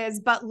Francis's,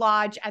 but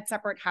lodge at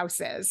separate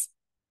houses.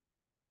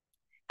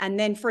 And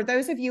then for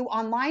those of you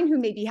online who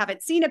maybe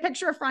haven't seen a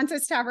picture of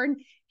Francis Tavern,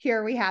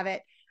 here we have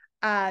it.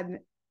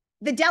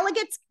 The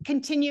delegates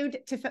continued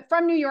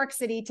from New York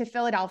City to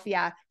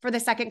Philadelphia for the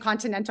Second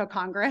Continental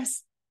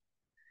Congress.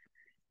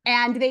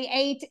 And they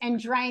ate and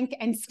drank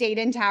and stayed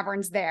in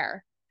taverns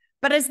there.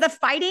 But as the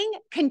fighting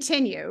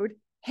continued,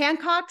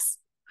 Hancock's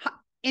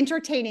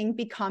entertaining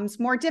becomes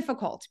more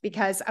difficult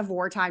because of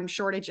wartime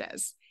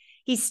shortages.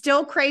 He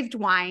still craved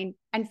wine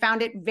and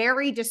found it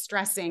very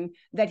distressing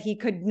that he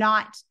could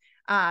not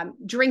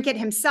drink it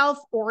himself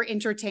or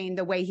entertain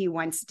the way he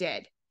once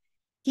did.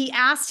 He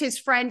asked his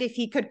friend if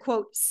he could,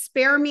 quote,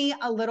 spare me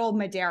a little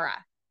madeira.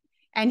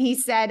 And he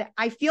said,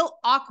 I feel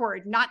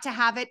awkward not to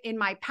have it in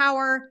my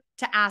power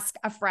to ask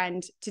a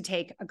friend to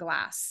take a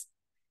glass.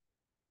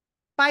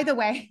 By the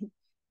way,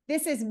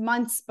 this is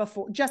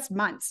just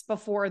months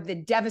before the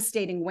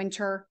devastating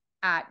winter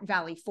at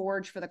Valley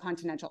Forge for the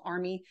Continental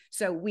Army.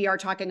 So we are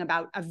talking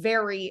about a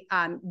very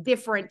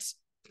different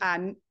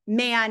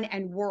man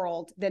and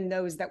world than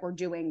those that were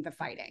doing the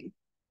fighting.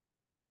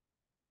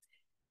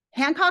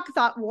 Hancock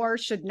thought war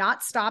should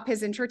not stop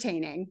his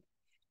entertaining,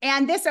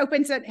 and this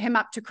opens him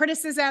up to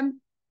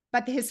criticism,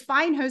 but his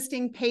fine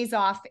hosting pays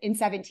off in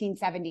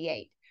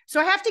 1778.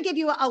 So I have to give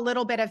you a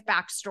little bit of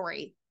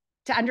backstory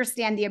to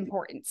understand the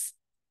importance.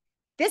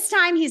 This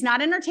time, he's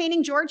not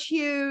entertaining George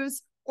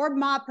Hughes or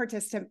mob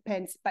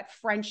participants, but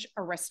French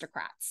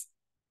aristocrats.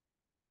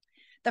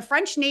 The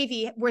French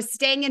Navy was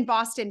staying in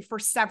Boston for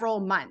several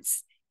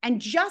months,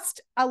 and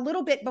just a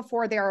little bit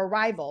before their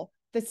arrival,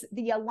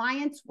 the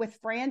alliance with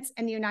France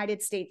and the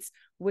United States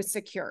was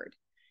secured.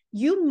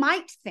 You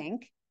might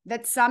think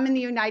that some in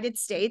the United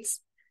States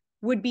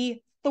would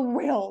be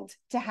thrilled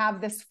to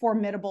have this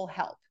formidable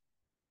help.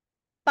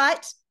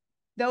 But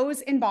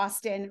those in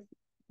Boston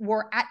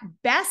were at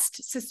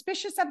best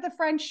suspicious of the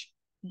French,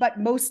 but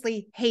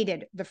mostly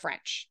hated the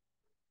French.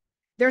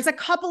 There's a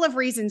couple of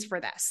reasons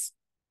for this.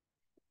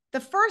 The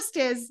first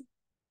is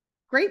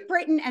Great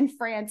Britain and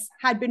France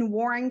had been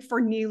warring for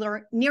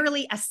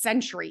nearly a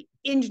century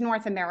in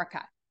North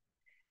America.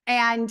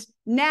 And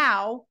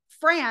now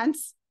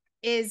France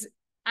is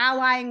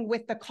allying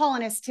with the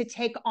colonists to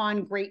take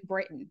on Great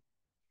Britain.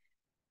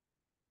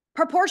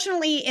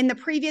 Proportionally, in the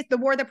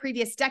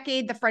previous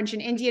decade, the French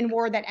and Indian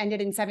War that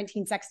ended in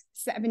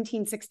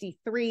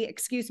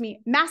 1763,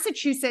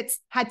 Massachusetts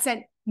had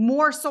sent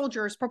more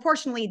soldiers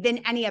proportionally than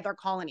any other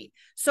colony.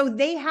 So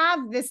they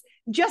have this,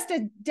 just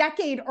a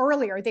decade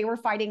earlier, they were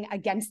fighting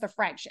against the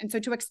French. And so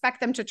to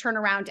expect them to turn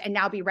around and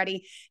now be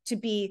ready to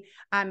be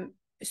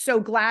so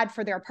glad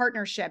for their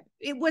partnership,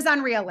 it was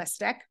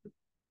unrealistic.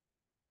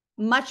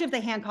 Much of the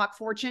Hancock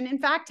fortune, in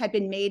fact, had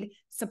been made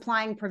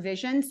supplying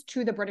provisions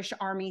to the British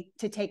Army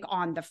to take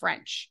on the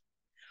French.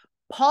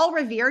 Paul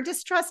Revere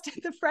distrusted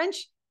the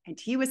French, and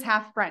he was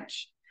half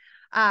French.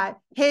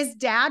 His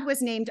dad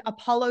was named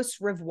Apollos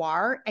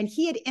Revoir, and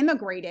he had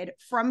immigrated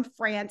from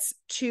France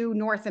to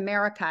North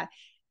America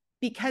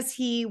because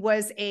he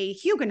was a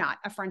Huguenot,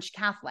 a French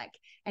Catholic,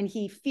 and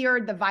he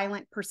feared the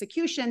violent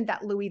persecution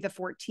that Louis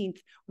XIV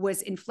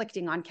was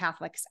inflicting on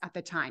Catholics at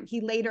the time.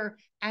 He later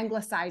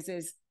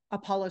anglicizes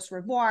Apollos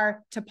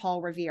Revoir to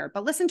Paul Revere.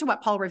 But listen to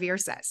what Paul Revere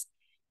says.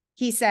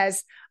 He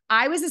says,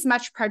 I was as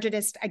much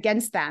prejudiced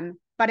against them,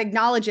 but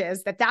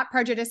acknowledges that that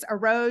prejudice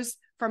arose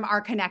from our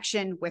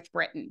connection with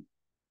Britain.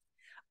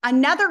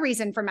 Another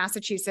reason for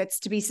Massachusetts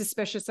to be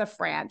suspicious of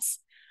France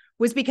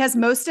was because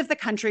most of the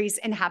country's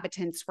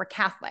inhabitants were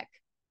Catholic.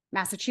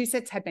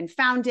 Massachusetts had been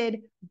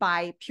founded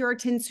by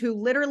Puritans who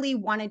literally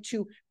wanted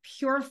to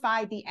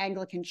purify the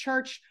Anglican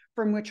Church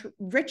from which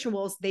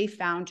rituals they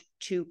found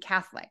too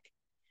Catholic.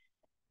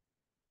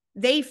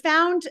 They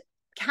found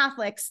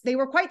Catholics, they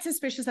were quite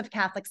suspicious of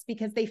Catholics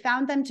because they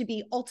found them to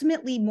be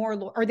ultimately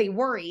more, or they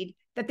worried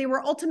that they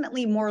were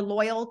ultimately more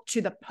loyal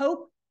to the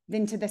Pope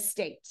than to the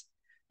state.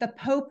 The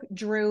Pope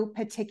drew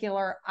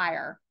particular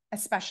ire,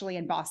 especially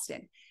in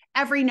Boston.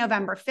 Every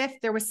November 5th,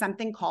 there was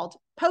something called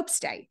Pope's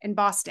Day in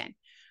Boston,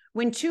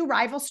 when two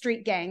rival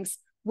street gangs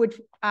would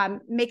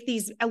make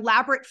these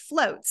elaborate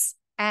floats.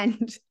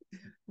 And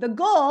the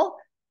goal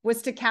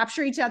was to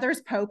capture each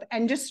other's Pope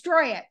and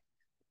destroy it.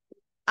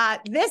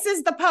 This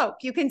is the Pope.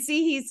 You can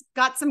see he's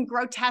got some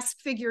grotesque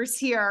figures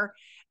here.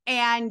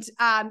 And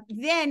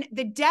then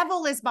the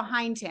devil is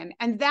behind him.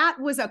 And that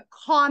was a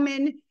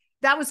common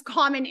That was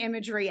common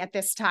imagery at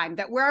this time,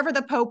 that wherever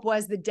the Pope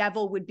was, the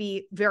devil would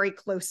be very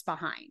close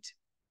behind.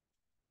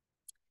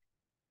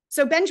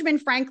 So Benjamin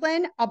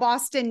Franklin, a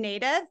Boston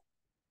native,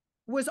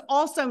 was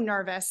also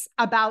nervous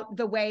about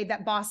the way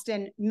that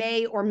Boston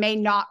may or may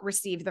not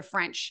receive the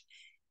French.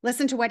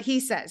 Listen to what he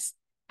says.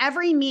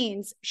 Every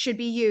means should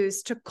be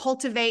used to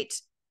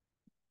cultivate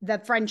the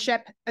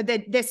friendship,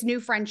 this new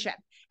friendship,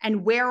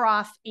 and wear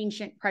off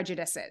ancient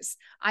prejudices.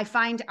 I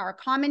find our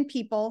common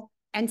people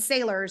and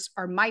sailors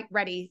are might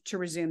ready to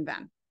resume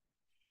them.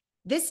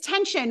 This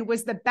tension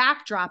was the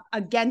backdrop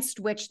against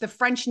which the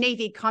French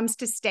Navy comes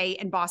to stay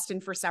in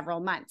Boston for several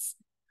months.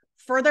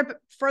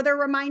 Further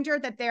reminder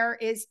that there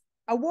is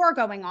a war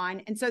going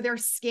on, and so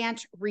there's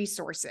scant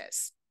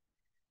resources.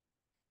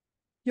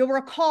 You'll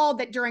recall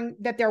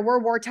that there were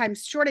wartime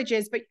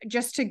shortages, but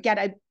just to get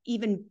an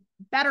even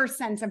better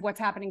sense of what's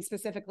happening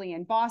specifically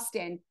in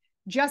Boston,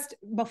 just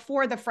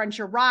before the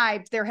French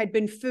arrived, there had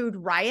been food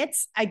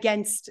riots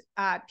against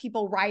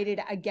people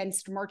rioted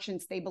against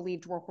merchants they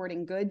believed were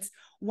hoarding goods.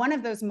 One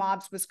of those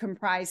mobs was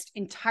comprised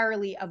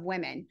entirely of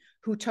women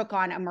who took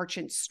on a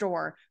merchant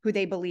store who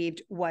they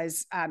believed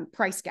was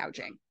price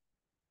gouging.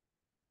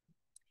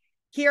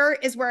 Here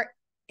is where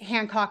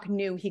Hancock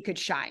knew he could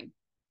shine.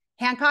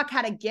 Hancock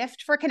had a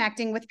gift for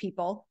connecting with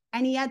people,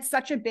 and he had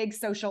such a big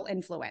social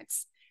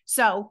influence.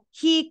 So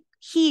he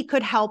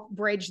could help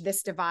bridge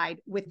this divide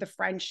with the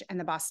French and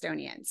the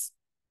Bostonians.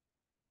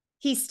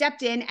 He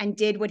stepped in and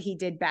did what he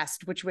did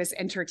best, which was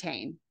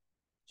entertain.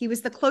 He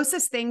was the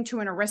closest thing to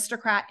an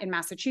aristocrat in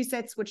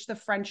Massachusetts, which the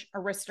French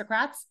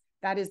aristocrats,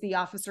 that is the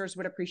officers,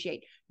 would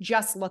appreciate.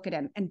 Just look at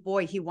him, and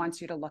boy, he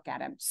wants you to look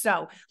at him.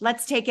 So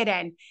let's take it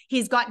in.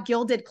 He's got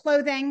gilded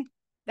clothing.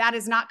 That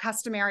is not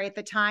customary at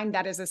the time.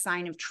 That is a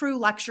sign of true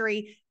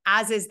luxury,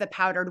 as is the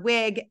powdered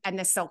wig and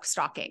the silk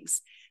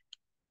stockings.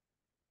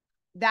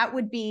 That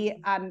would be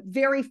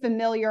very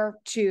familiar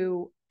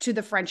to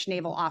the French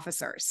naval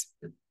officers.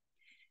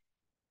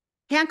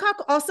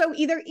 Hancock also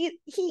either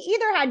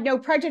had no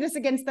prejudice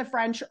against the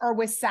French or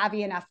was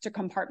savvy enough to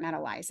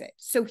compartmentalize it.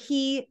 So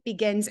he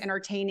begins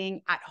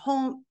entertaining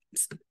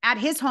at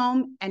his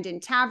home and in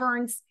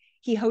taverns.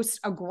 He hosts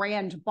a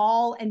grand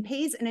ball and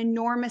pays an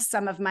enormous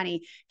sum of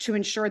money to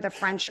ensure the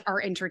French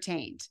are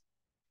entertained.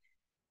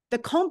 The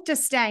Comte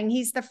d'Estaing,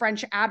 he's the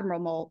French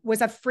admiral,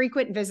 was a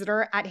frequent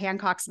visitor at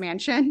Hancock's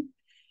mansion.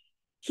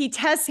 He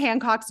tests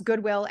Hancock's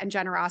goodwill and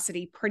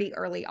generosity pretty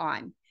early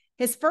on.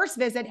 His first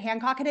visit,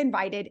 Hancock had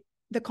invited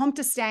the Comte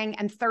d'Estaing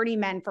and 30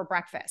 men for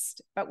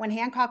breakfast. But when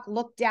Hancock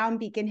looked down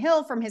Beacon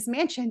Hill from his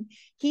mansion,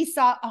 he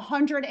saw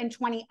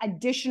 120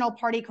 additional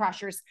party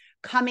crashers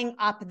coming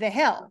up the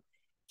hill.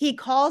 He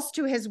calls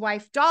to his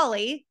wife,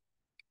 Dolly,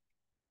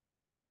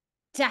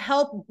 to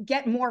help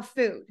get more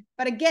food.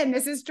 But again,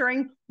 this is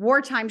during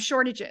wartime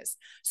shortages.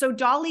 So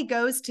Dolly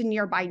goes to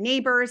nearby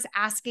neighbors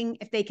asking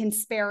if they can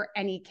spare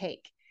any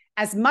cake.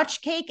 As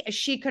much cake as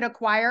she could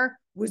acquire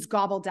was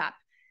gobbled up.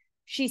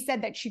 She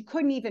said that she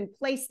couldn't even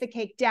place the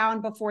cake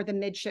down before the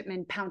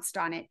midshipmen pounced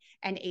on it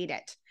and ate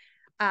it.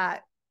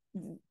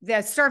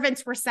 The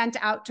servants were sent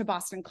out to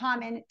Boston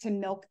Common to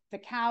milk the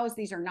cows.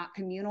 These are not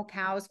communal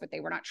cows, but they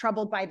were not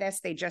troubled by this.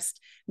 They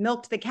just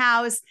milked the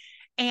cows.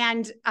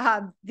 And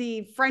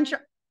the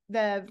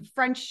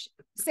French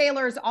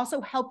sailors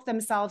also helped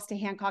themselves to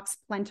Hancock's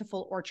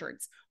plentiful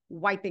orchards,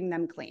 wiping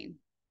them clean.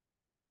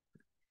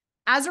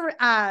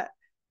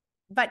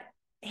 But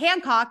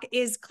Hancock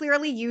is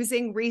clearly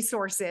using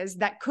resources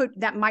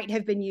that might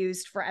have been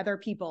used for other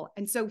people.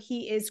 And so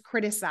he is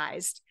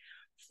criticized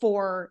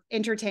for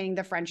entertaining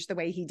the French the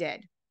way he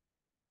did.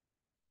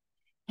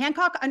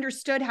 Hancock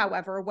understood,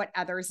 however, what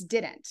others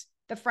didn't.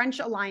 The French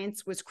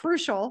alliance was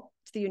crucial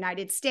to the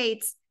United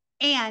States,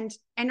 and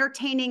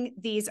entertaining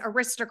these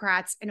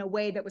aristocrats in a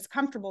way that was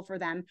comfortable for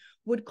them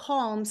would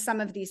calm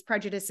some of these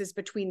prejudices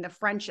between the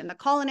French and the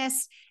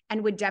colonists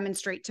and would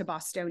demonstrate to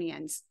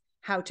Bostonians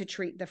how to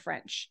treat the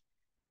French.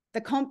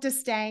 The Comte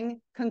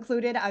d'Estaing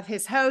concluded of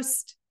his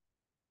host,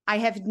 I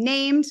have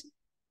named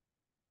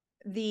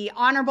the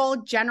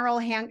Honorable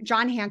General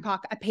John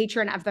Hancock a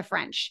patron of the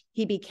French.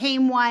 He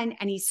became one,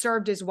 and he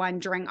served as one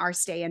during our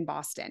stay in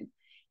Boston.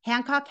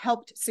 Hancock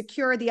helped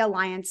secure the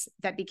alliance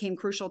that became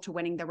crucial to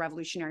winning the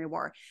Revolutionary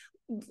War.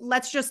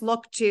 Let's just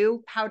look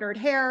to powdered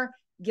hair,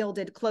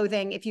 gilded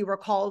clothing. If you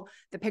recall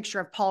the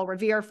picture of Paul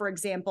Revere, for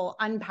example,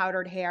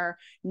 unpowdered hair,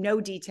 no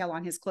detail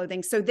on his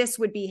clothing. So this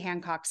would be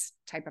Hancock's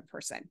type of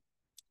person.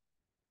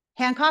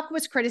 Hancock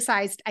was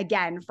criticized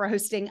again for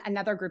hosting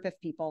another group of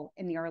people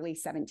in the early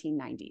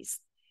 1790s.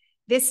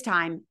 This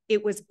time,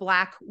 it was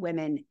Black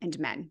women and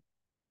men.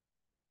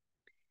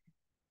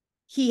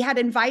 He had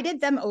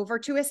invited them over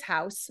to his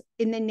house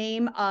in the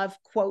name of,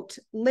 quote,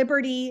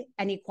 liberty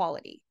and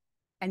equality.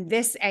 And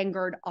this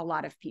angered a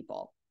lot of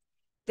people.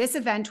 This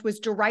event was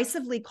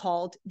derisively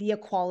called the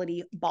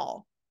Equality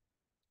Ball.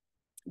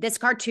 This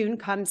cartoon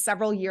comes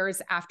several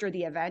years after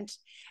the event,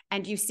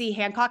 and you see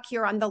Hancock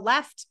here on the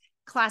left,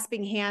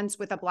 clasping hands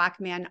with a Black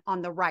man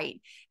on the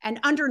right. And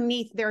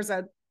underneath, there's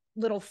a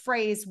little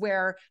phrase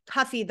where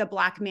Cuffy, the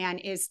Black man,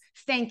 is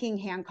thanking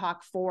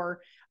Hancock for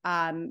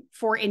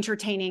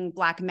entertaining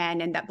Black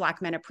men and that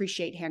Black men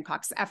appreciate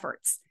Hancock's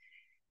efforts.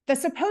 The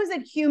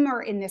supposed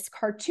humor in this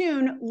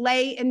cartoon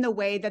lay in the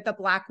way that the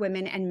Black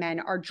women and men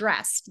are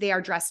dressed. They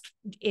are dressed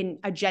in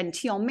a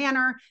genteel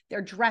manner.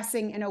 They're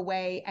dressing in a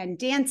way and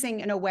dancing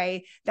in a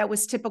way that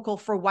was typical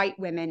for white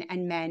women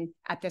and men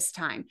at this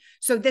time.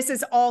 So this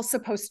is all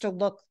supposed to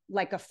look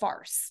like a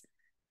farce.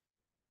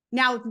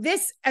 Now,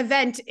 this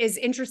event is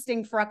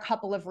interesting for a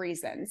couple of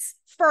reasons.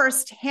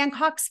 First,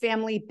 Hancock's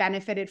family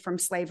benefited from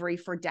slavery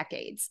for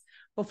decades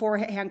before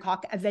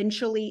Hancock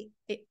eventually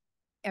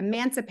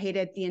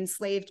emancipated the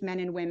enslaved men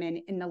and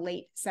women in the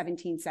late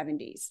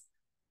 1770s.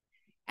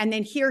 And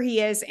then here he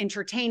is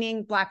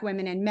entertaining Black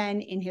women and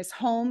men in his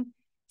home,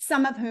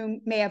 some of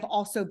whom may have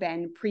also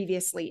been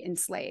previously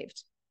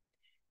enslaved.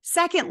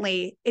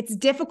 Secondly, it's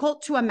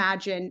difficult to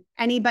imagine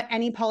any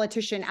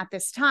politician at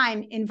this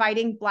time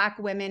inviting Black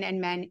women and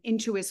men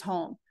into his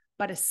home,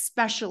 but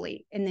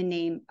especially in the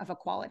name of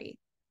equality.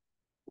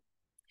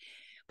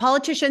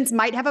 Politicians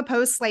might have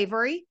opposed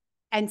slavery,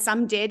 and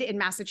some did in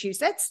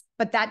Massachusetts,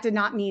 but that did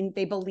not mean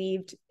they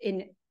believed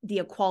in the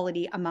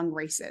equality among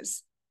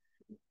races.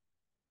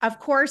 Of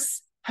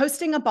course,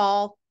 hosting a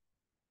ball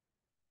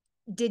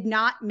did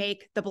not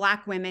make the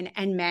Black women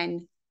and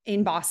men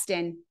in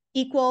Boston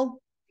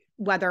equal,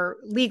 whether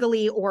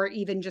legally or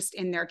even just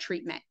in their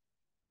treatment.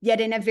 Yet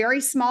in a very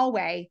small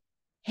way,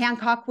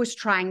 Hancock was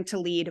trying to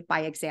lead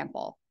by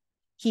example.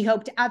 He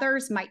hoped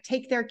others might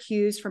take their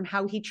cues from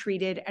how he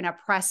treated an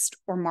oppressed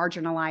or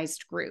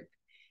marginalized group.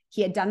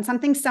 He had done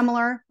something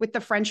similar with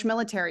the French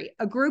military,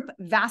 a group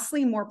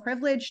vastly more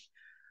privileged,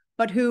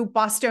 but who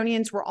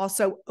Bostonians were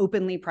also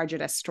openly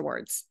prejudiced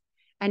towards.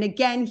 And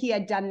again, he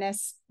had done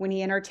this when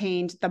he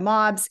entertained the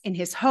mobs in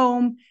his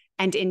home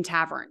and in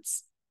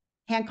taverns.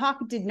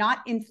 Hancock did not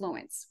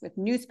influence with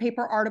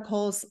newspaper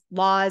articles,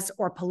 laws,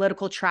 or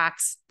political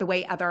tracts the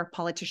way other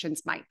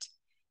politicians might.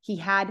 He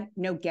had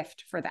no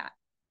gift for that,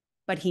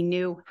 but he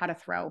knew how to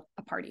throw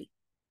a party.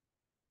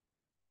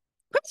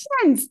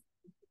 Questions?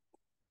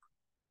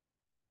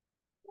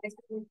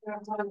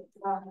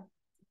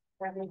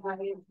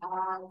 Everybody,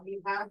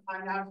 we have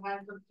now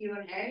time for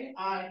Q&A.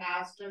 I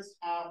asked us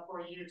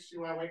for you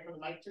to wait for the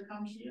mic to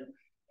come to you,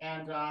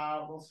 and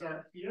we'll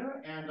start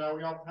here. And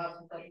we also have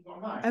some questions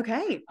online.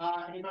 Okay.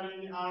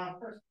 Anybody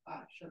first?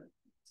 Sure.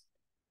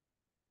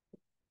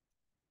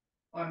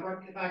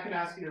 Brooke, if I could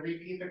ask you to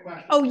repeat the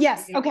question. Oh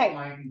yes. Okay.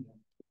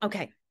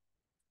 Okay.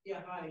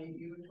 Yeah. Hi.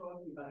 You were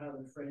talking about how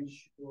the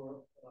French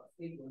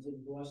fleet was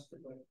in Boston,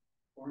 but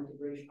weren't the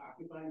British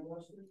occupying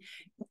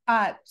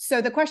Boston?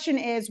 So the question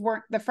is,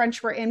 weren't the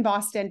French were in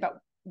Boston, but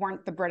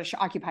weren't the British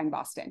occupying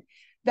Boston?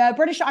 The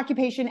British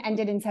occupation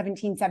ended in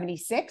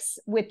 1776,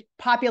 with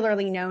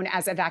popularly known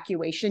as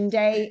Evacuation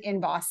Day in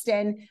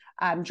Boston.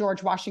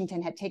 George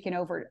Washington had taken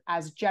over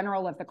as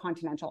general of the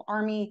Continental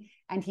Army,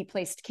 and he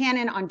placed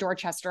cannon on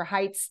Dorchester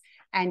Heights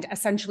and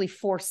essentially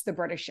forced the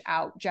British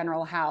out.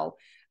 General Howe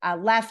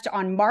left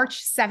on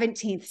March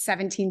 17th,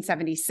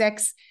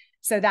 1776.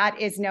 So that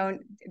is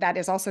known, that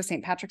is also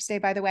St. Patrick's Day,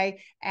 by the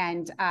way,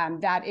 and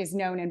that is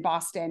known in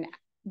Boston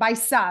by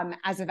some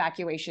as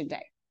Evacuation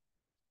Day.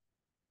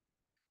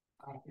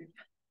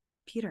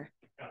 Peter.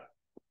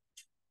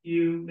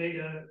 You made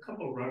a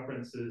couple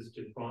references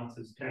to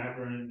Francis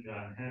Tavern,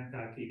 John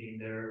Hancock eating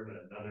there,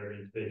 but another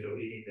individual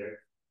eating there.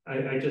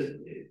 I just,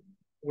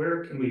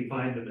 where can we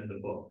find them in the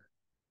book?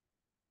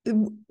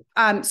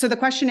 So the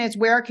question is,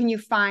 where can you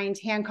find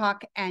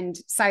Hancock and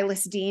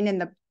Silas Deane in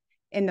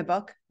the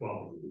book?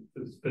 Well,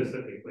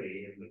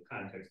 specifically in the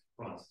context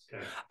of Francis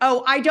Tavern.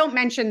 Oh, I don't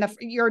mention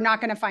you're not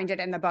going to find it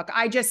in the book.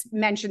 I just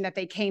mentioned that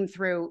they came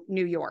through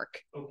New York.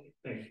 Okay,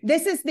 thank you.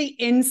 This is the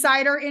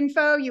insider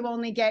info you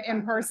only get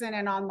in person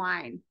and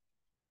online.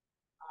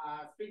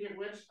 Speaking of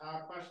which,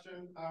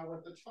 question,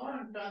 with the tar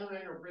and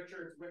feathering of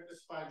Richards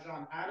witnessed by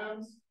John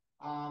Adams,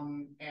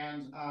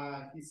 and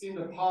he seemed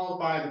appalled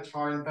by the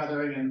tar and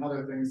feathering and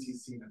other things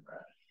he's seen and read.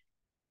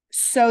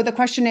 So the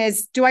question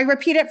is, do I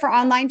repeat it for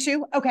online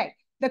too? Okay.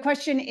 The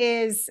question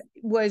is,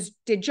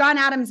 did John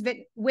Adams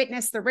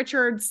witness the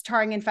Richards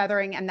tarring and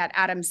feathering, and that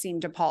Adams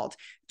seemed appalled?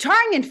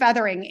 Tarring and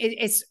feathering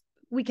is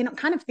we can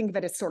kind of think of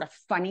it as sort of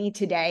funny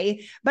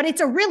today, but it's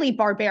a really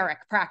barbaric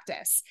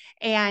practice.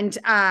 And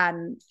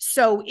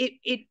so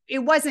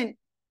it wasn't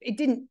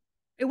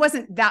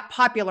that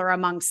popular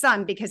among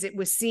some because it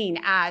was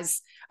seen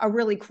as a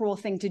really cruel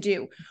thing to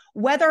do.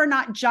 Whether or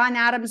not John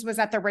Adams was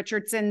at the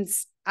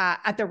Richards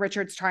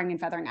tarring and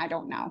feathering, I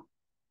don't know.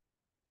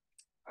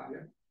 Yeah.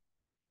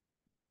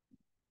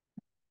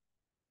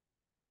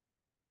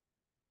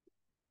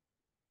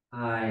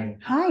 Hi.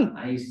 Hi.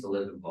 I used to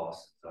live in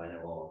Boston, so I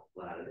know a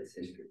lot of this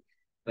history.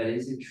 But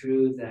is it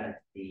true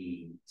that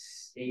the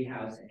State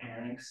House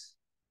Annex,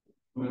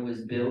 when it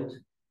was built,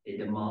 they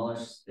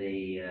demolished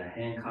the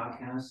Hancock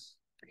House?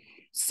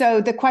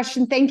 So the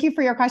question, thank you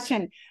for your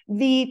question.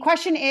 The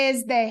question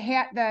is the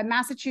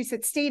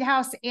Massachusetts State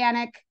House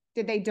Annex,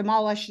 did they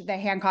demolish the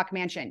Hancock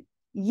Mansion?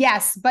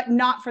 Yes, but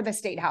not for the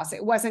State House.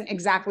 It wasn't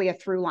exactly a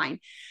through line.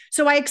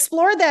 So I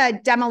explore the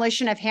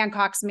demolition of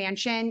Hancock's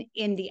mansion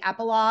in the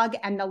epilogue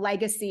and the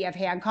legacy of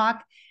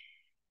Hancock,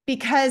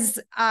 because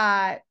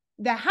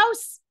the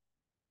house,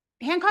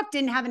 Hancock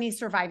didn't have any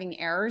surviving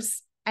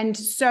heirs. And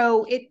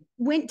so it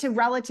went to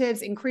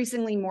relatives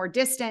increasingly more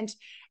distant,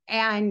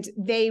 and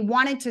they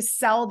wanted to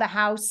sell the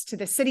house to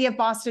the city of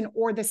Boston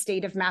or the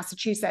state of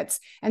Massachusetts,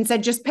 and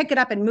said, just pick it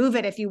up and move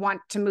it if you want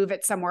to move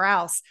it somewhere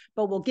else,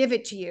 but we'll give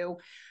it to you.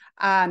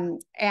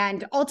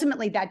 And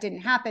ultimately that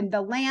didn't happen.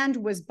 The land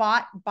was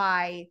bought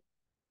by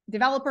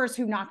developers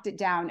who knocked it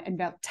down and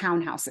built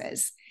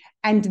townhouses.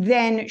 And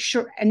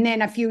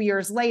then a few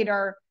years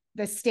later,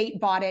 the state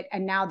bought it,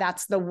 and now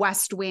that's the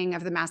west wing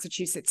of the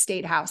Massachusetts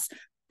State House.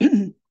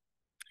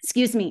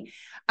 Excuse me.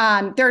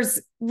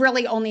 There's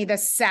really only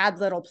this sad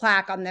little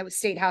plaque on the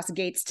State House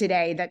gates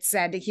today that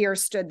said, here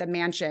stood the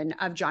mansion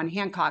of John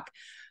Hancock.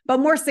 But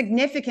more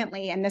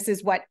significantly, and this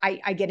is what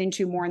I get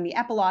into more in the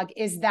epilogue,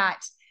 is that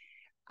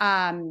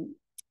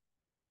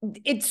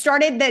it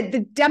started,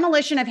 the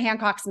demolition of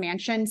Hancock's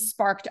mansion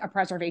sparked a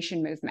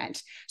preservation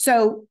movement.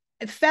 So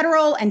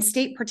federal and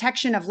state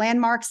protection of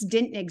landmarks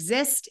didn't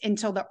exist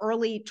until the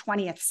early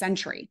 20th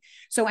century.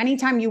 So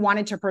anytime you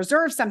wanted to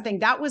preserve something,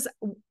 that was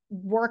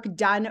work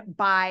done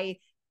by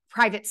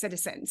private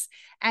citizens.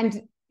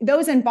 And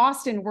those in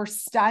Boston were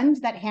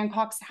stunned that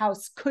Hancock's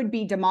house could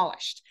be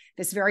demolished.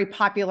 This very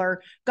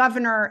popular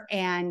governor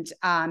and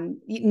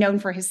known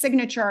for his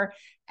signature.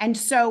 And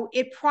so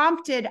it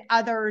prompted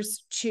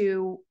others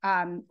to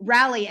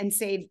rally and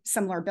save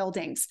similar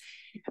buildings.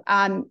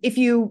 If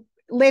you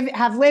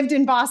have lived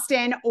in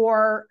Boston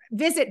or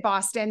visit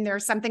Boston,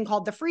 there's something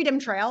called the Freedom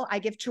Trail. I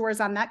give tours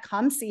on that.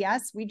 Come see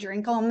us. We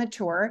drink on the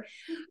tour.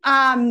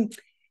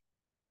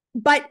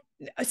 But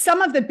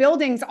some of the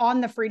buildings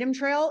on the Freedom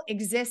Trail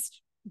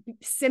exist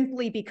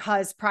simply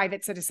because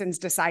private citizens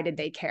decided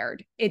they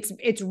cared.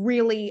 It's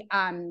really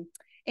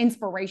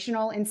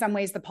inspirational in some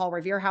ways. The Paul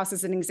Revere House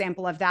is an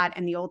example of that,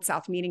 and the Old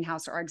South Meeting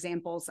House are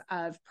examples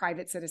of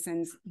private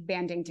citizens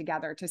banding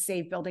together to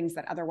save buildings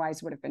that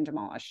otherwise would have been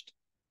demolished.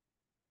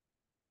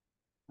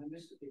 I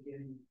missed the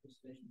beginning of this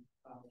session.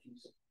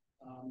 Apologies.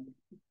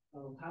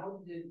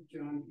 How did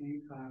John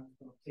Hancock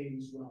obtain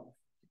his wealth?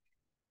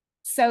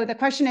 So the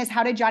question is,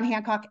 how did John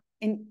Hancock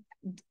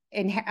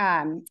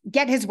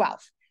get his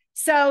wealth?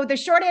 So the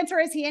short answer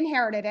is he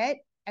inherited it.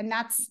 And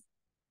that's,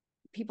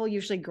 people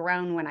usually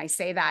groan when I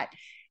say that.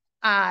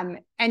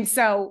 And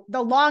so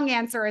the long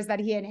answer is that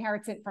he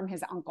inherits it from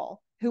his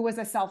uncle, who was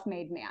a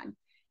self-made man.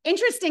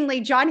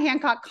 Interestingly, John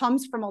Hancock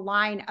comes from a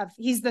line of,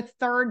 he's the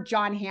third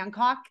John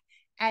Hancock,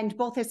 and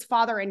both his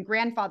father and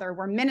grandfather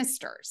were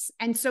ministers.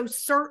 And so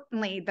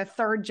certainly the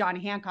third John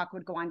Hancock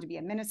would go on to be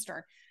a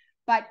minister.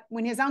 But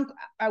when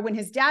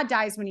his dad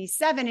dies when he's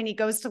 7 and he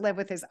goes to live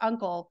with his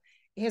uncle,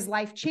 his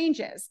life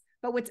changes.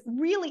 But what's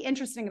really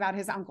interesting about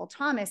his uncle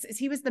Thomas is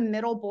he was the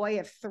middle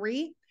boy of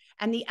 3,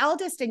 and the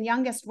eldest and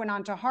youngest went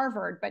on to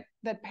Harvard, but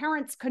the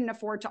parents couldn't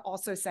afford to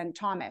also send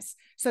Thomas.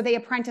 So they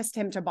apprenticed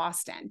him to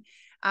Boston,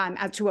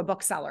 to a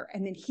bookseller.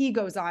 And then he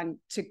goes on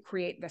to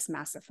create this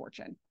massive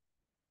fortune.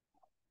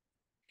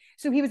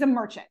 So he was a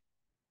merchant.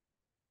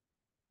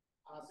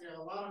 So you have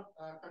a lot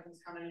of questions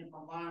coming in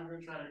online. I'm going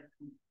to try to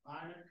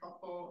combine a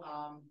couple.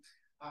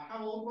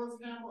 How old was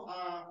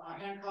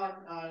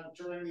Hancock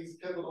during these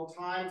pivotal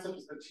times, such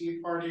as the Tea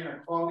Party and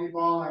Equality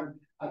Ball?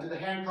 And did the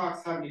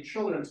Hancocks have any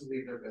children to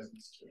leave their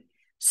business to?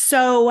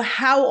 So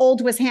how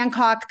old was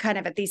Hancock kind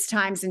of at these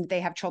times, and did they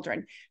have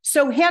children?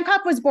 So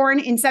Hancock was born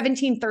in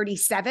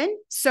 1737.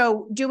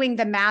 So doing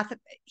the math,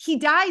 he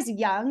dies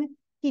young.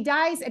 He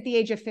dies at the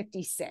age of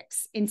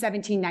 56 in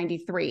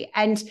 1793.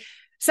 And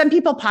some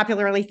people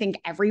popularly think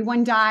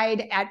everyone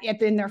died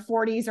in their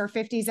 40s or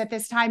 50s at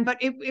this time, but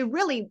it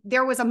really,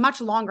 there was a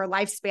much longer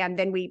lifespan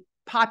than we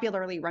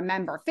popularly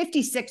remember.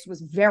 56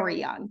 was very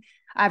young.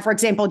 For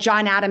example,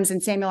 John Adams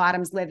and Samuel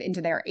Adams live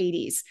into their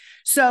 80s.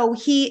 So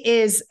he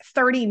is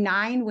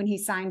 39 when he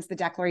signs the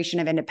Declaration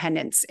of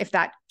Independence, if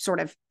that sort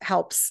of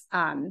helps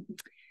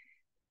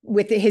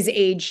with his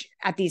age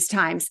at these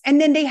times. And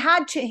then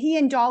he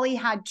and Dolly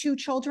had 2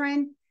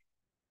 children,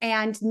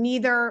 and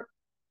neither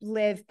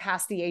live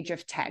past the age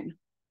of 10.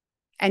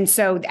 And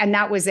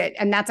that was it.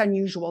 And that's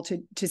unusual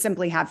to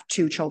simply have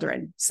 2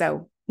 children.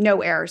 So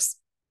no heirs.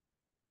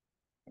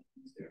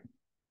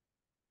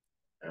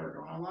 There we go,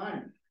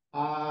 online.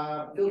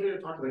 Feel free to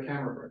talk to the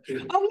camera for it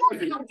too. Oh,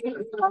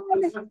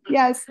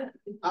 yes.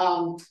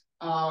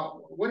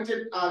 What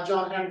did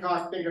John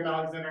Hancock think of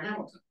Alexander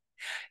Hamilton?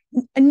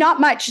 Not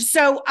much.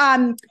 So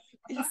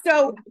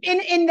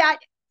in that,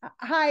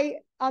 hi,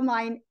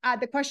 online,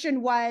 the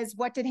question was,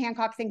 what did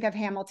Hancock think of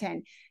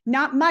Hamilton?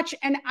 Not much.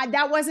 And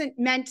that wasn't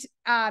meant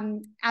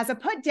as a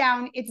put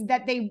down. It's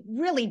that they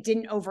really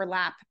didn't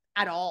overlap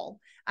at all.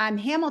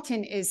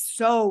 Hamilton is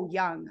so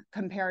young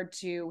compared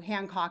to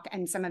Hancock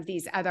and some of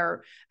these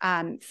other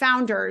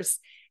founders.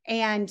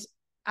 And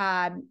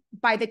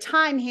by the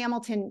time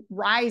Hamilton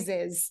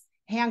rises,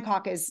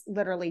 Hancock is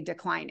literally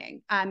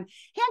declining. Hancock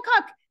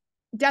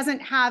doesn't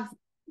have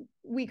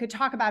we could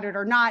talk about it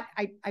or not.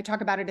 I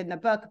talk about it in the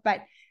book,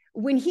 but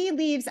when he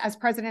leaves as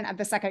president of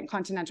the Second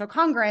Continental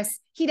Congress,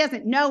 he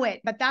doesn't know it,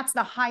 but that's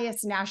the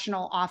highest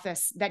national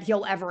office that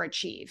he'll ever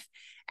achieve.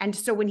 And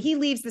so when he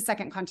leaves the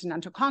Second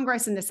Continental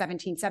Congress in the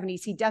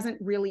 1770s, he doesn't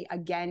really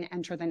again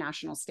enter the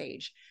national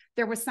stage.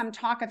 There was some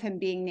talk of him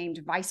being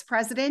named vice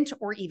president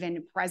or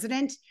even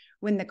president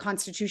when the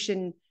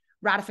Constitution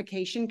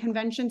ratification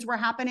conventions were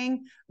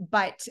happening,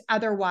 but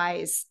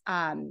otherwise,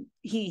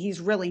 he's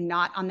really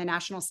not on the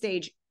national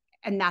stage.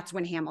 And that's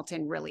when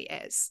Hamilton really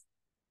is.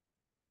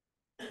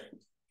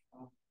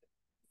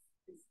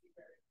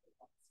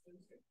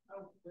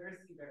 Where is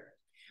he buried?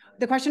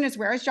 The question is,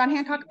 where is John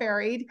Hancock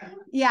buried?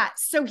 Yeah,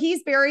 so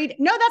he's buried.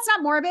 No, that's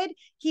not morbid.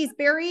 He's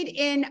buried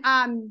in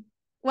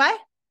what?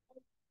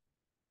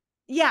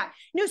 Yeah,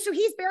 no, so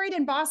he's buried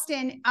in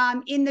Boston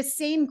in the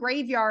same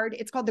graveyard.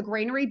 It's called the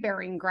Granary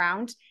Burying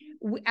Ground,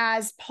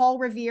 as Paul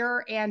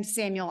Revere and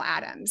Samuel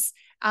Adams.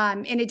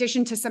 In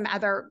addition to some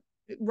other,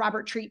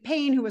 Robert Treat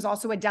Paine, who was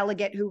also a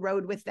delegate who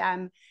rode with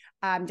them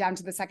down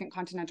to the Second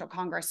Continental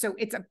Congress. So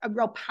it's a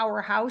real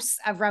powerhouse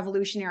of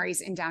revolutionaries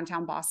in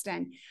downtown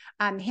Boston.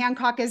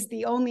 Hancock is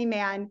the only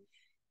man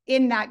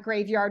in that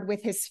graveyard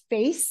with his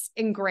face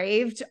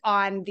engraved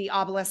on the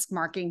obelisk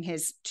marking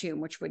his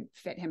tomb, which would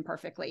fit him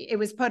perfectly. It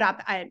was put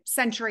up a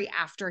century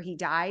after he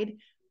died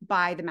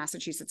by the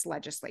Massachusetts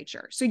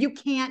legislature. So you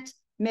can't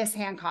miss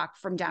Hancock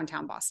from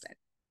downtown Boston.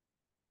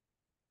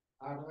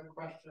 Another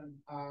question,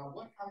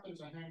 what happened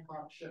to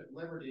Hancock's ship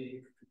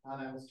Liberty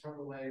that was towed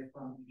away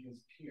from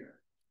his pier?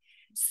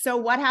 So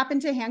what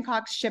happened to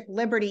Hancock's ship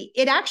Liberty?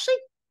 It actually,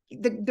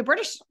 the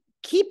British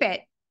keep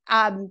it,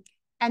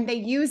 and they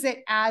use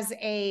it as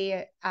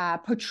a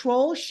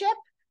patrol ship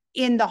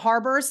in the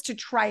harbors to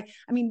try.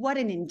 I mean, what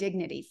an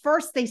indignity.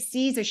 First, they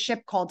seize a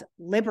ship called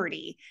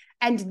Liberty,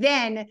 and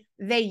then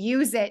they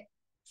use it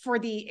for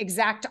the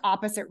exact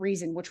opposite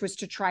reason, which was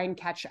to try and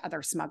catch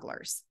other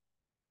smugglers.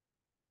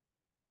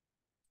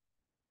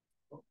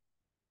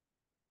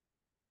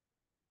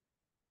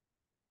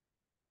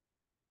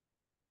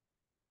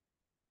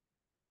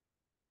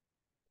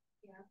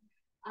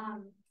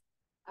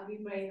 I'll be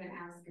brave and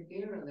ask a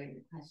beer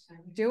related question.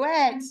 Do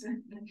it.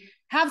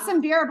 Have some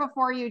beer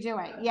before you do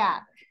it. Yeah.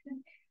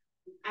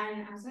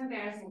 And I'm so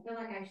embarrassed. I feel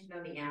like I should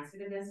know the answer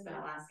to this, but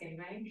I'll ask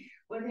anyway.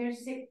 Were there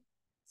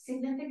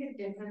significant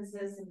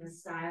differences in the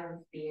style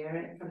of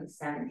beer from the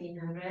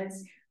 1700s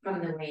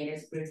from the way it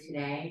is brewed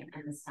today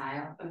and the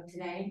style of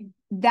today?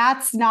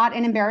 That's not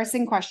an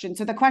embarrassing question.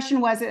 So the question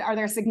was, are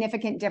there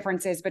significant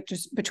differences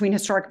between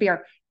historic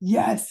beer?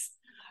 Yes.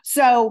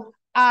 So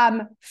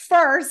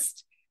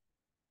first,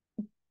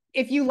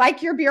 if you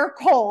like your beer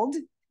cold,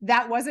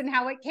 that wasn't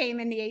how it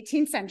came in the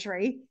 18th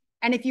century.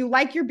 And if you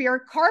like your beer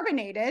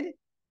carbonated,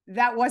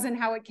 that wasn't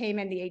how it came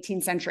in the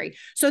 18th century.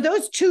 So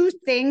those two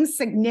things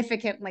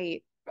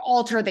significantly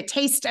alter the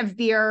taste of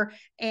beer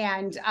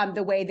and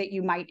the way that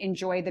you might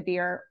enjoy the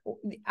beer.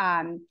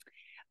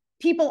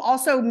 People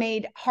also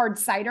made hard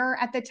cider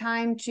at the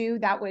time too.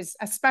 That was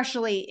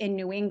especially in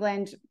New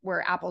England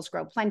where apples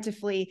grow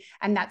plentifully.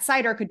 And that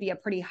cider could be a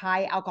pretty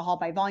high alcohol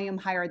by volume,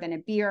 higher than a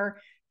beer.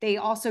 They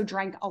also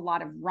drank a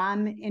lot of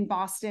rum in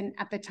Boston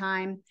at the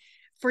time.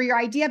 For your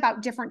idea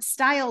about different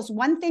styles,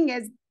 one thing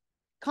is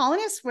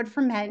colonists would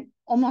ferment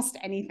almost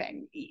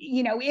anything.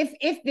 You know,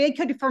 if they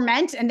could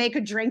ferment and they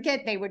could drink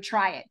it, they would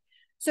try it.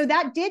 So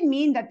that did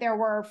mean that there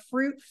were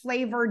fruit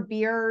flavored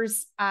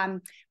beers.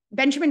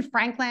 Benjamin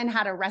Franklin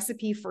had a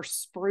recipe for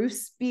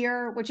spruce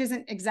beer, which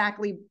isn't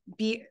exactly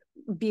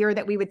beer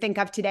that we would think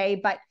of today,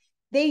 but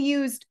they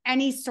used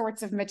any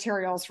sorts of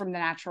materials from the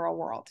natural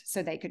world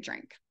so they could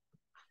drink.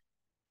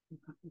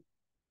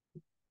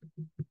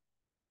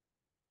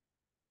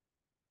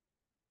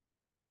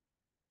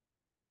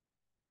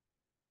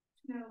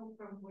 Know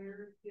from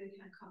where the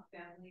Hancock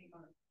family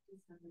are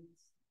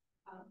descendants,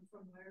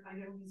 from where I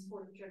know he's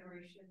fourth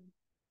generation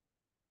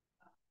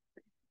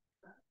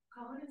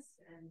colonists,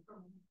 and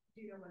from,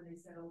 do you know when they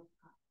settled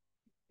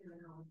in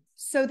the colonies?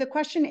 So the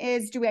question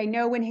is, do I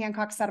know when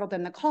Hancock settled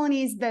in the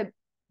colonies? The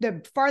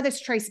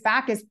farthest trace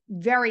back is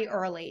very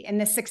early in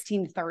the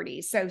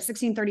 1630s. So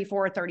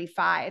 1634,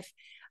 35,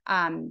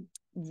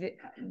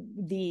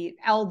 the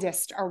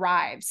eldest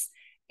arrives.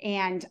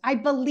 And I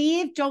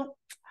believe, I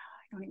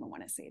don't even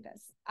want to say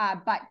this,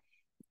 but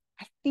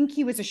I think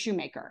he was a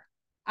shoemaker,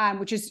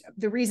 which is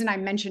the reason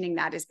I'm mentioning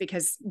that is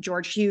because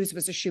George Hughes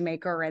was a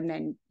shoemaker. And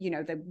then, you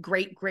know, the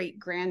great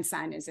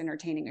grandson is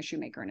entertaining a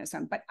shoemaker in his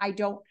home, but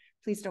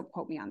please don't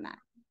quote me on that.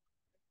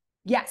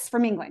 Yes,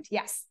 from England.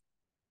 Yes.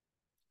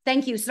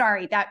 Thank you.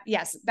 Sorry.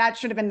 Yes, that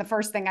should have been the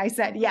first thing I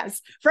said.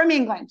 Yes, from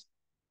England.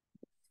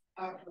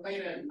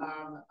 Related,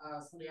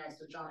 somebody asked,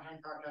 did John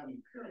Hancock have any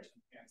Puritan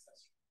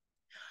ancestry?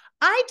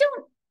 I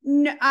don't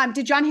know.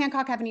 Did John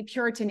Hancock have any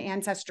Puritan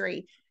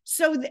ancestry?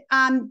 So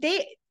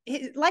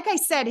like I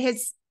said,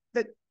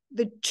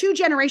 the two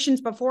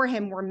generations before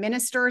him were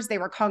ministers. They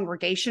were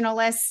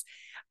Congregationalists.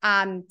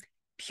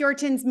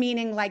 Puritans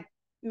meaning like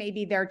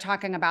maybe they're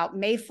talking about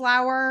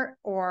Mayflower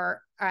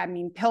or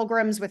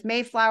Pilgrims with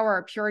Mayflower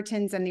or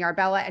Puritans and the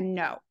Arbella. And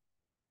no,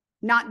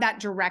 not that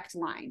direct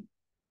line.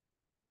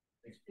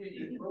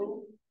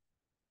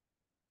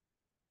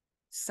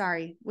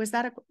 Sorry, was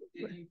that a...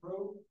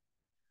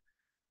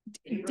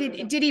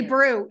 Did he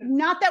brew?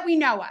 Not that we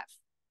know of.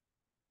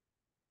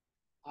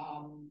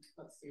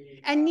 Let's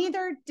see. And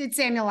neither did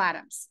Samuel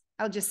Adams.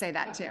 I'll just say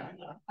that too.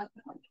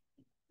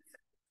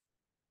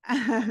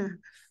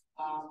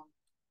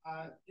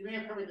 You may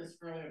have covered this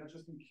earlier, but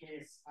just in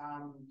case,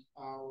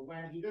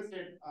 when he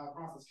visited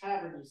Francis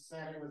Tavern, you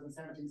said it was in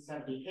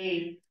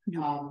 1778.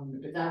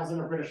 If that was in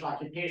a British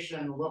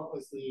occupation, what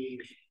was the...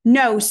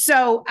 No,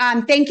 so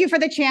thank you for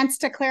the chance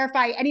to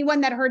clarify.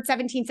 Anyone that heard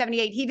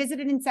 1778, he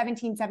visited in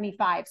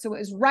 1775. So it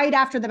was right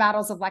after the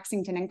battles of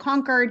Lexington and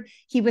Concord.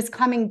 He was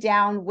coming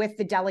down with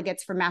the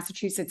delegates from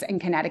Massachusetts and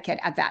Connecticut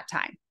at that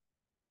time.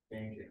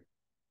 Thank you.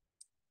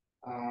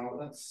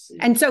 Let's see.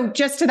 And so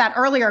just to that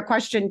earlier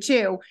question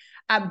too,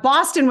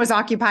 Boston was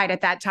occupied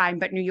at that time,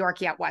 but New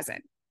York yet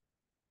wasn't.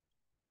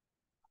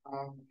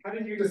 How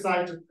did you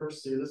decide to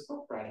pursue this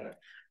book project?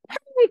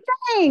 Hey,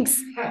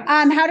 thanks.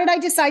 How did I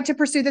decide to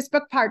pursue this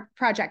book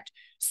project?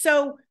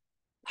 So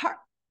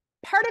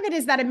part of it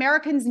is that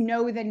Americans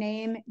know the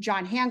name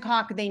John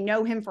Hancock. They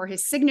know him for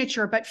his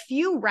signature, but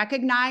few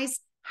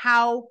recognize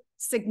how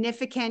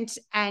significant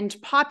and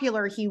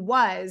popular he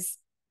was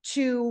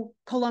to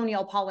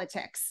colonial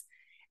politics.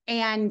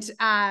 And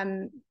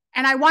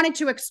I wanted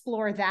to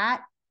explore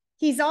that.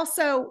 He's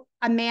also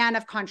a man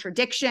of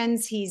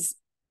contradictions. He's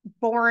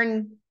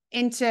born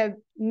into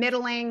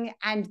middling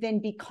and then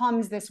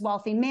becomes this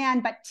wealthy man,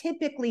 but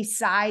typically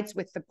sides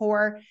with the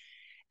poor,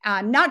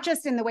 not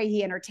just in the way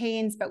he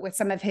entertains, but with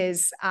some of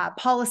his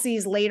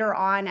policies later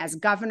on as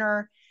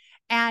governor.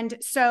 And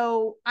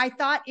so I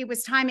thought it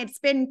was time. It's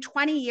been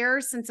 20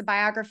 years since a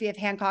biography of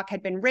Hancock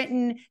had been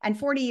written and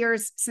 40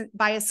 years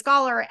by a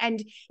scholar.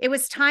 And it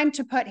was time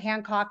to put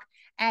Hancock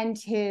and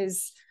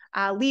his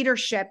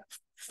leadership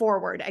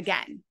forward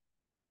again.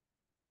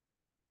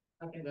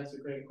 I think that's a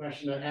great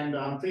question to end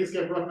on. Please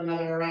give Brooke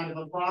another round of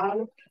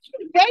applause.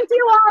 Thank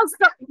you all,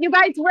 you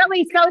guys,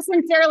 really so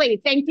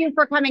sincerely. Thank you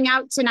for coming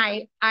out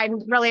tonight. I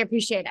really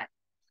appreciate it.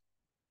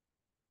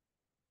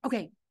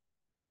 Okay.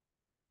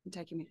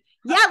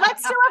 Yeah,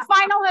 let's do a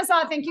final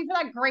huzzah. Thank you for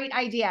that great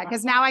idea,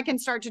 because now I can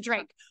start to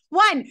drink.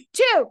 1,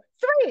 2,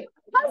 3.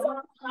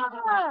 Huzzah!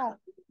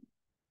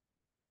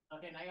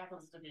 Okay, now you have to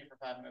listen to me for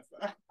 5 minutes.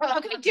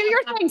 Okay, do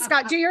your thing,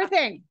 Scott. Do your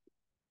thing.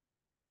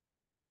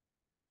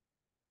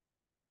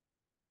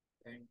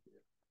 Thank you.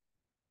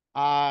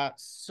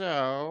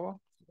 So,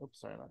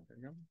 oops, sorry about that.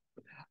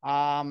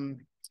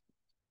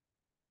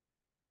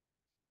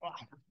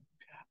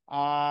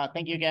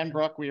 Thank you again,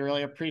 Brooke. We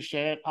really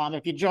appreciate it.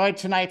 If you enjoyed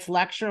tonight's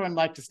lecture and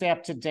would like to stay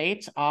up to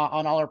date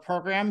on all our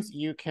programs,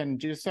 you can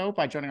do so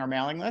by joining our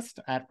mailing list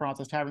at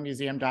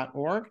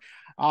francistavernmuseum.org.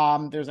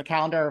 There's a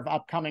calendar of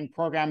upcoming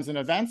programs and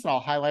events, and I'll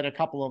highlight a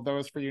couple of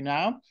those for you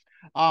now.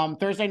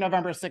 Thursday,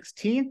 November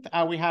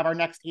 16th, we have our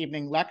next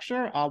evening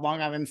lecture,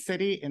 Long Island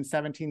City in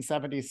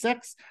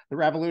 1776, The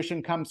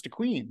Revolution Comes to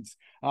Queens.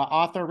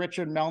 Author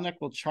Richard Melnick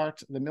will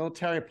chart the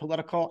military,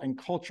 political, and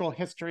cultural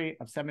history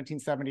of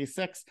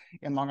 1776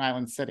 in Long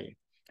Island City.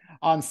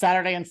 On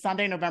Saturday and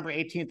Sunday, November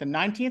 18th and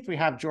 19th, we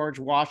have George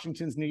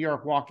Washington's New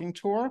York walking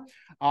tour.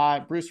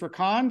 Bruce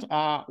Ricond,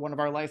 one of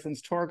our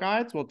licensed tour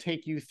guides, will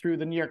take you through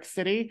the New York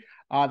City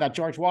that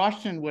George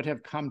Washington would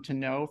have come to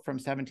know from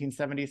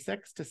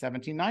 1776 to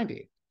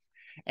 1790.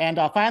 And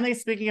finally,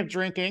 speaking of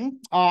drinking,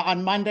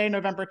 on Monday,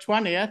 November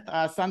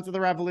 20th, Sons of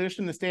the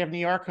Revolution, the state of New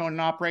York, own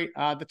and operate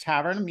the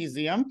Tavern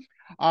Museum.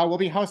 We'll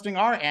be hosting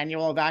our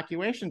annual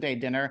Evacuation Day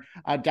dinner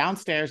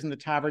downstairs in the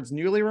Tavern's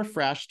newly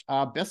refreshed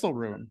Bissell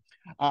Room.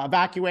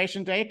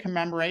 Evacuation Day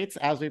commemorates,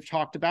 as we've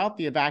talked about,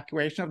 the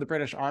evacuation of the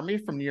British Army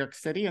from New York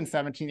City in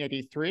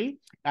 1783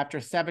 after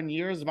 7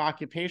 years of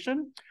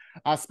occupation.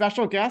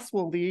 Special guests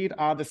will lead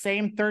the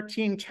same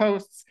 13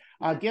 toasts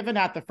given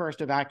at the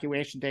first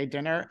Evacuation Day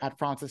dinner at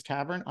Francis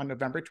Tavern on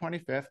November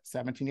 25th,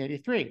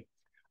 1783.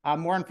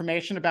 More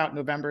information about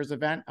November's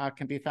event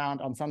can be found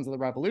on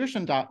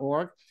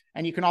sonsoftherevolution.org,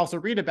 and you can also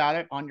read about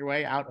it on your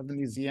way out of the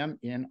museum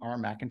in our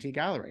McEntee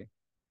Gallery.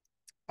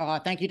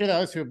 Thank you to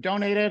those who have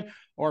donated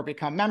or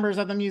become members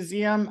of the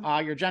museum.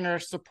 Your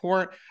generous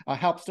support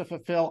helps to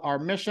fulfill our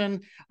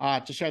mission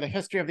to share the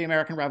history of the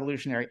American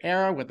Revolutionary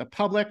Era with the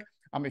public.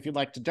 If you'd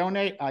like to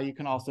donate, you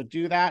can also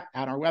do that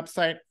at our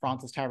website,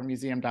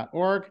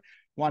 francistavernmuseum.org.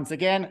 Once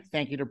again,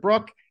 thank you to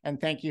Brooke, and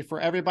thank you for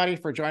everybody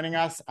for joining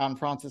us on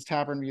Francis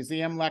Tavern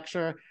Museum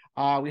lecture.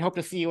 We hope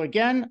to see you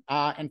again.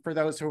 And for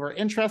those who are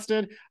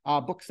interested,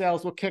 book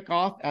sales will kick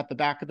off at the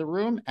back of the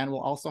room, and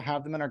we'll also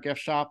have them in our gift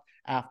shop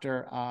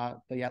after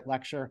the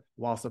lecture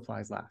while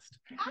supplies last.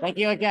 Thank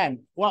you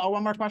again. Well,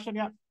 one more question,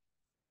 yeah.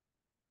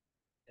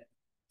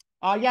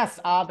 Yes,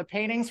 the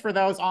paintings for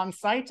those on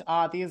site,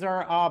 these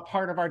are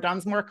part of our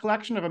Dunsmore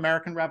collection of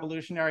American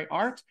Revolutionary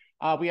art.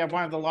 We have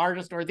one of the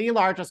largest, or the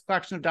largest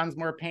collection of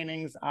Dunsmore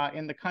paintings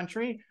in the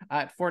country.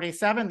 At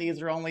 47,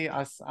 these are only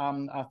a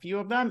few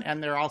of them,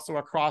 and they're also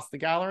across the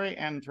gallery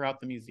and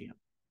throughout the museum.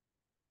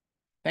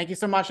 Thank you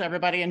so much,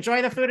 everybody.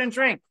 Enjoy the food and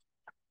drink.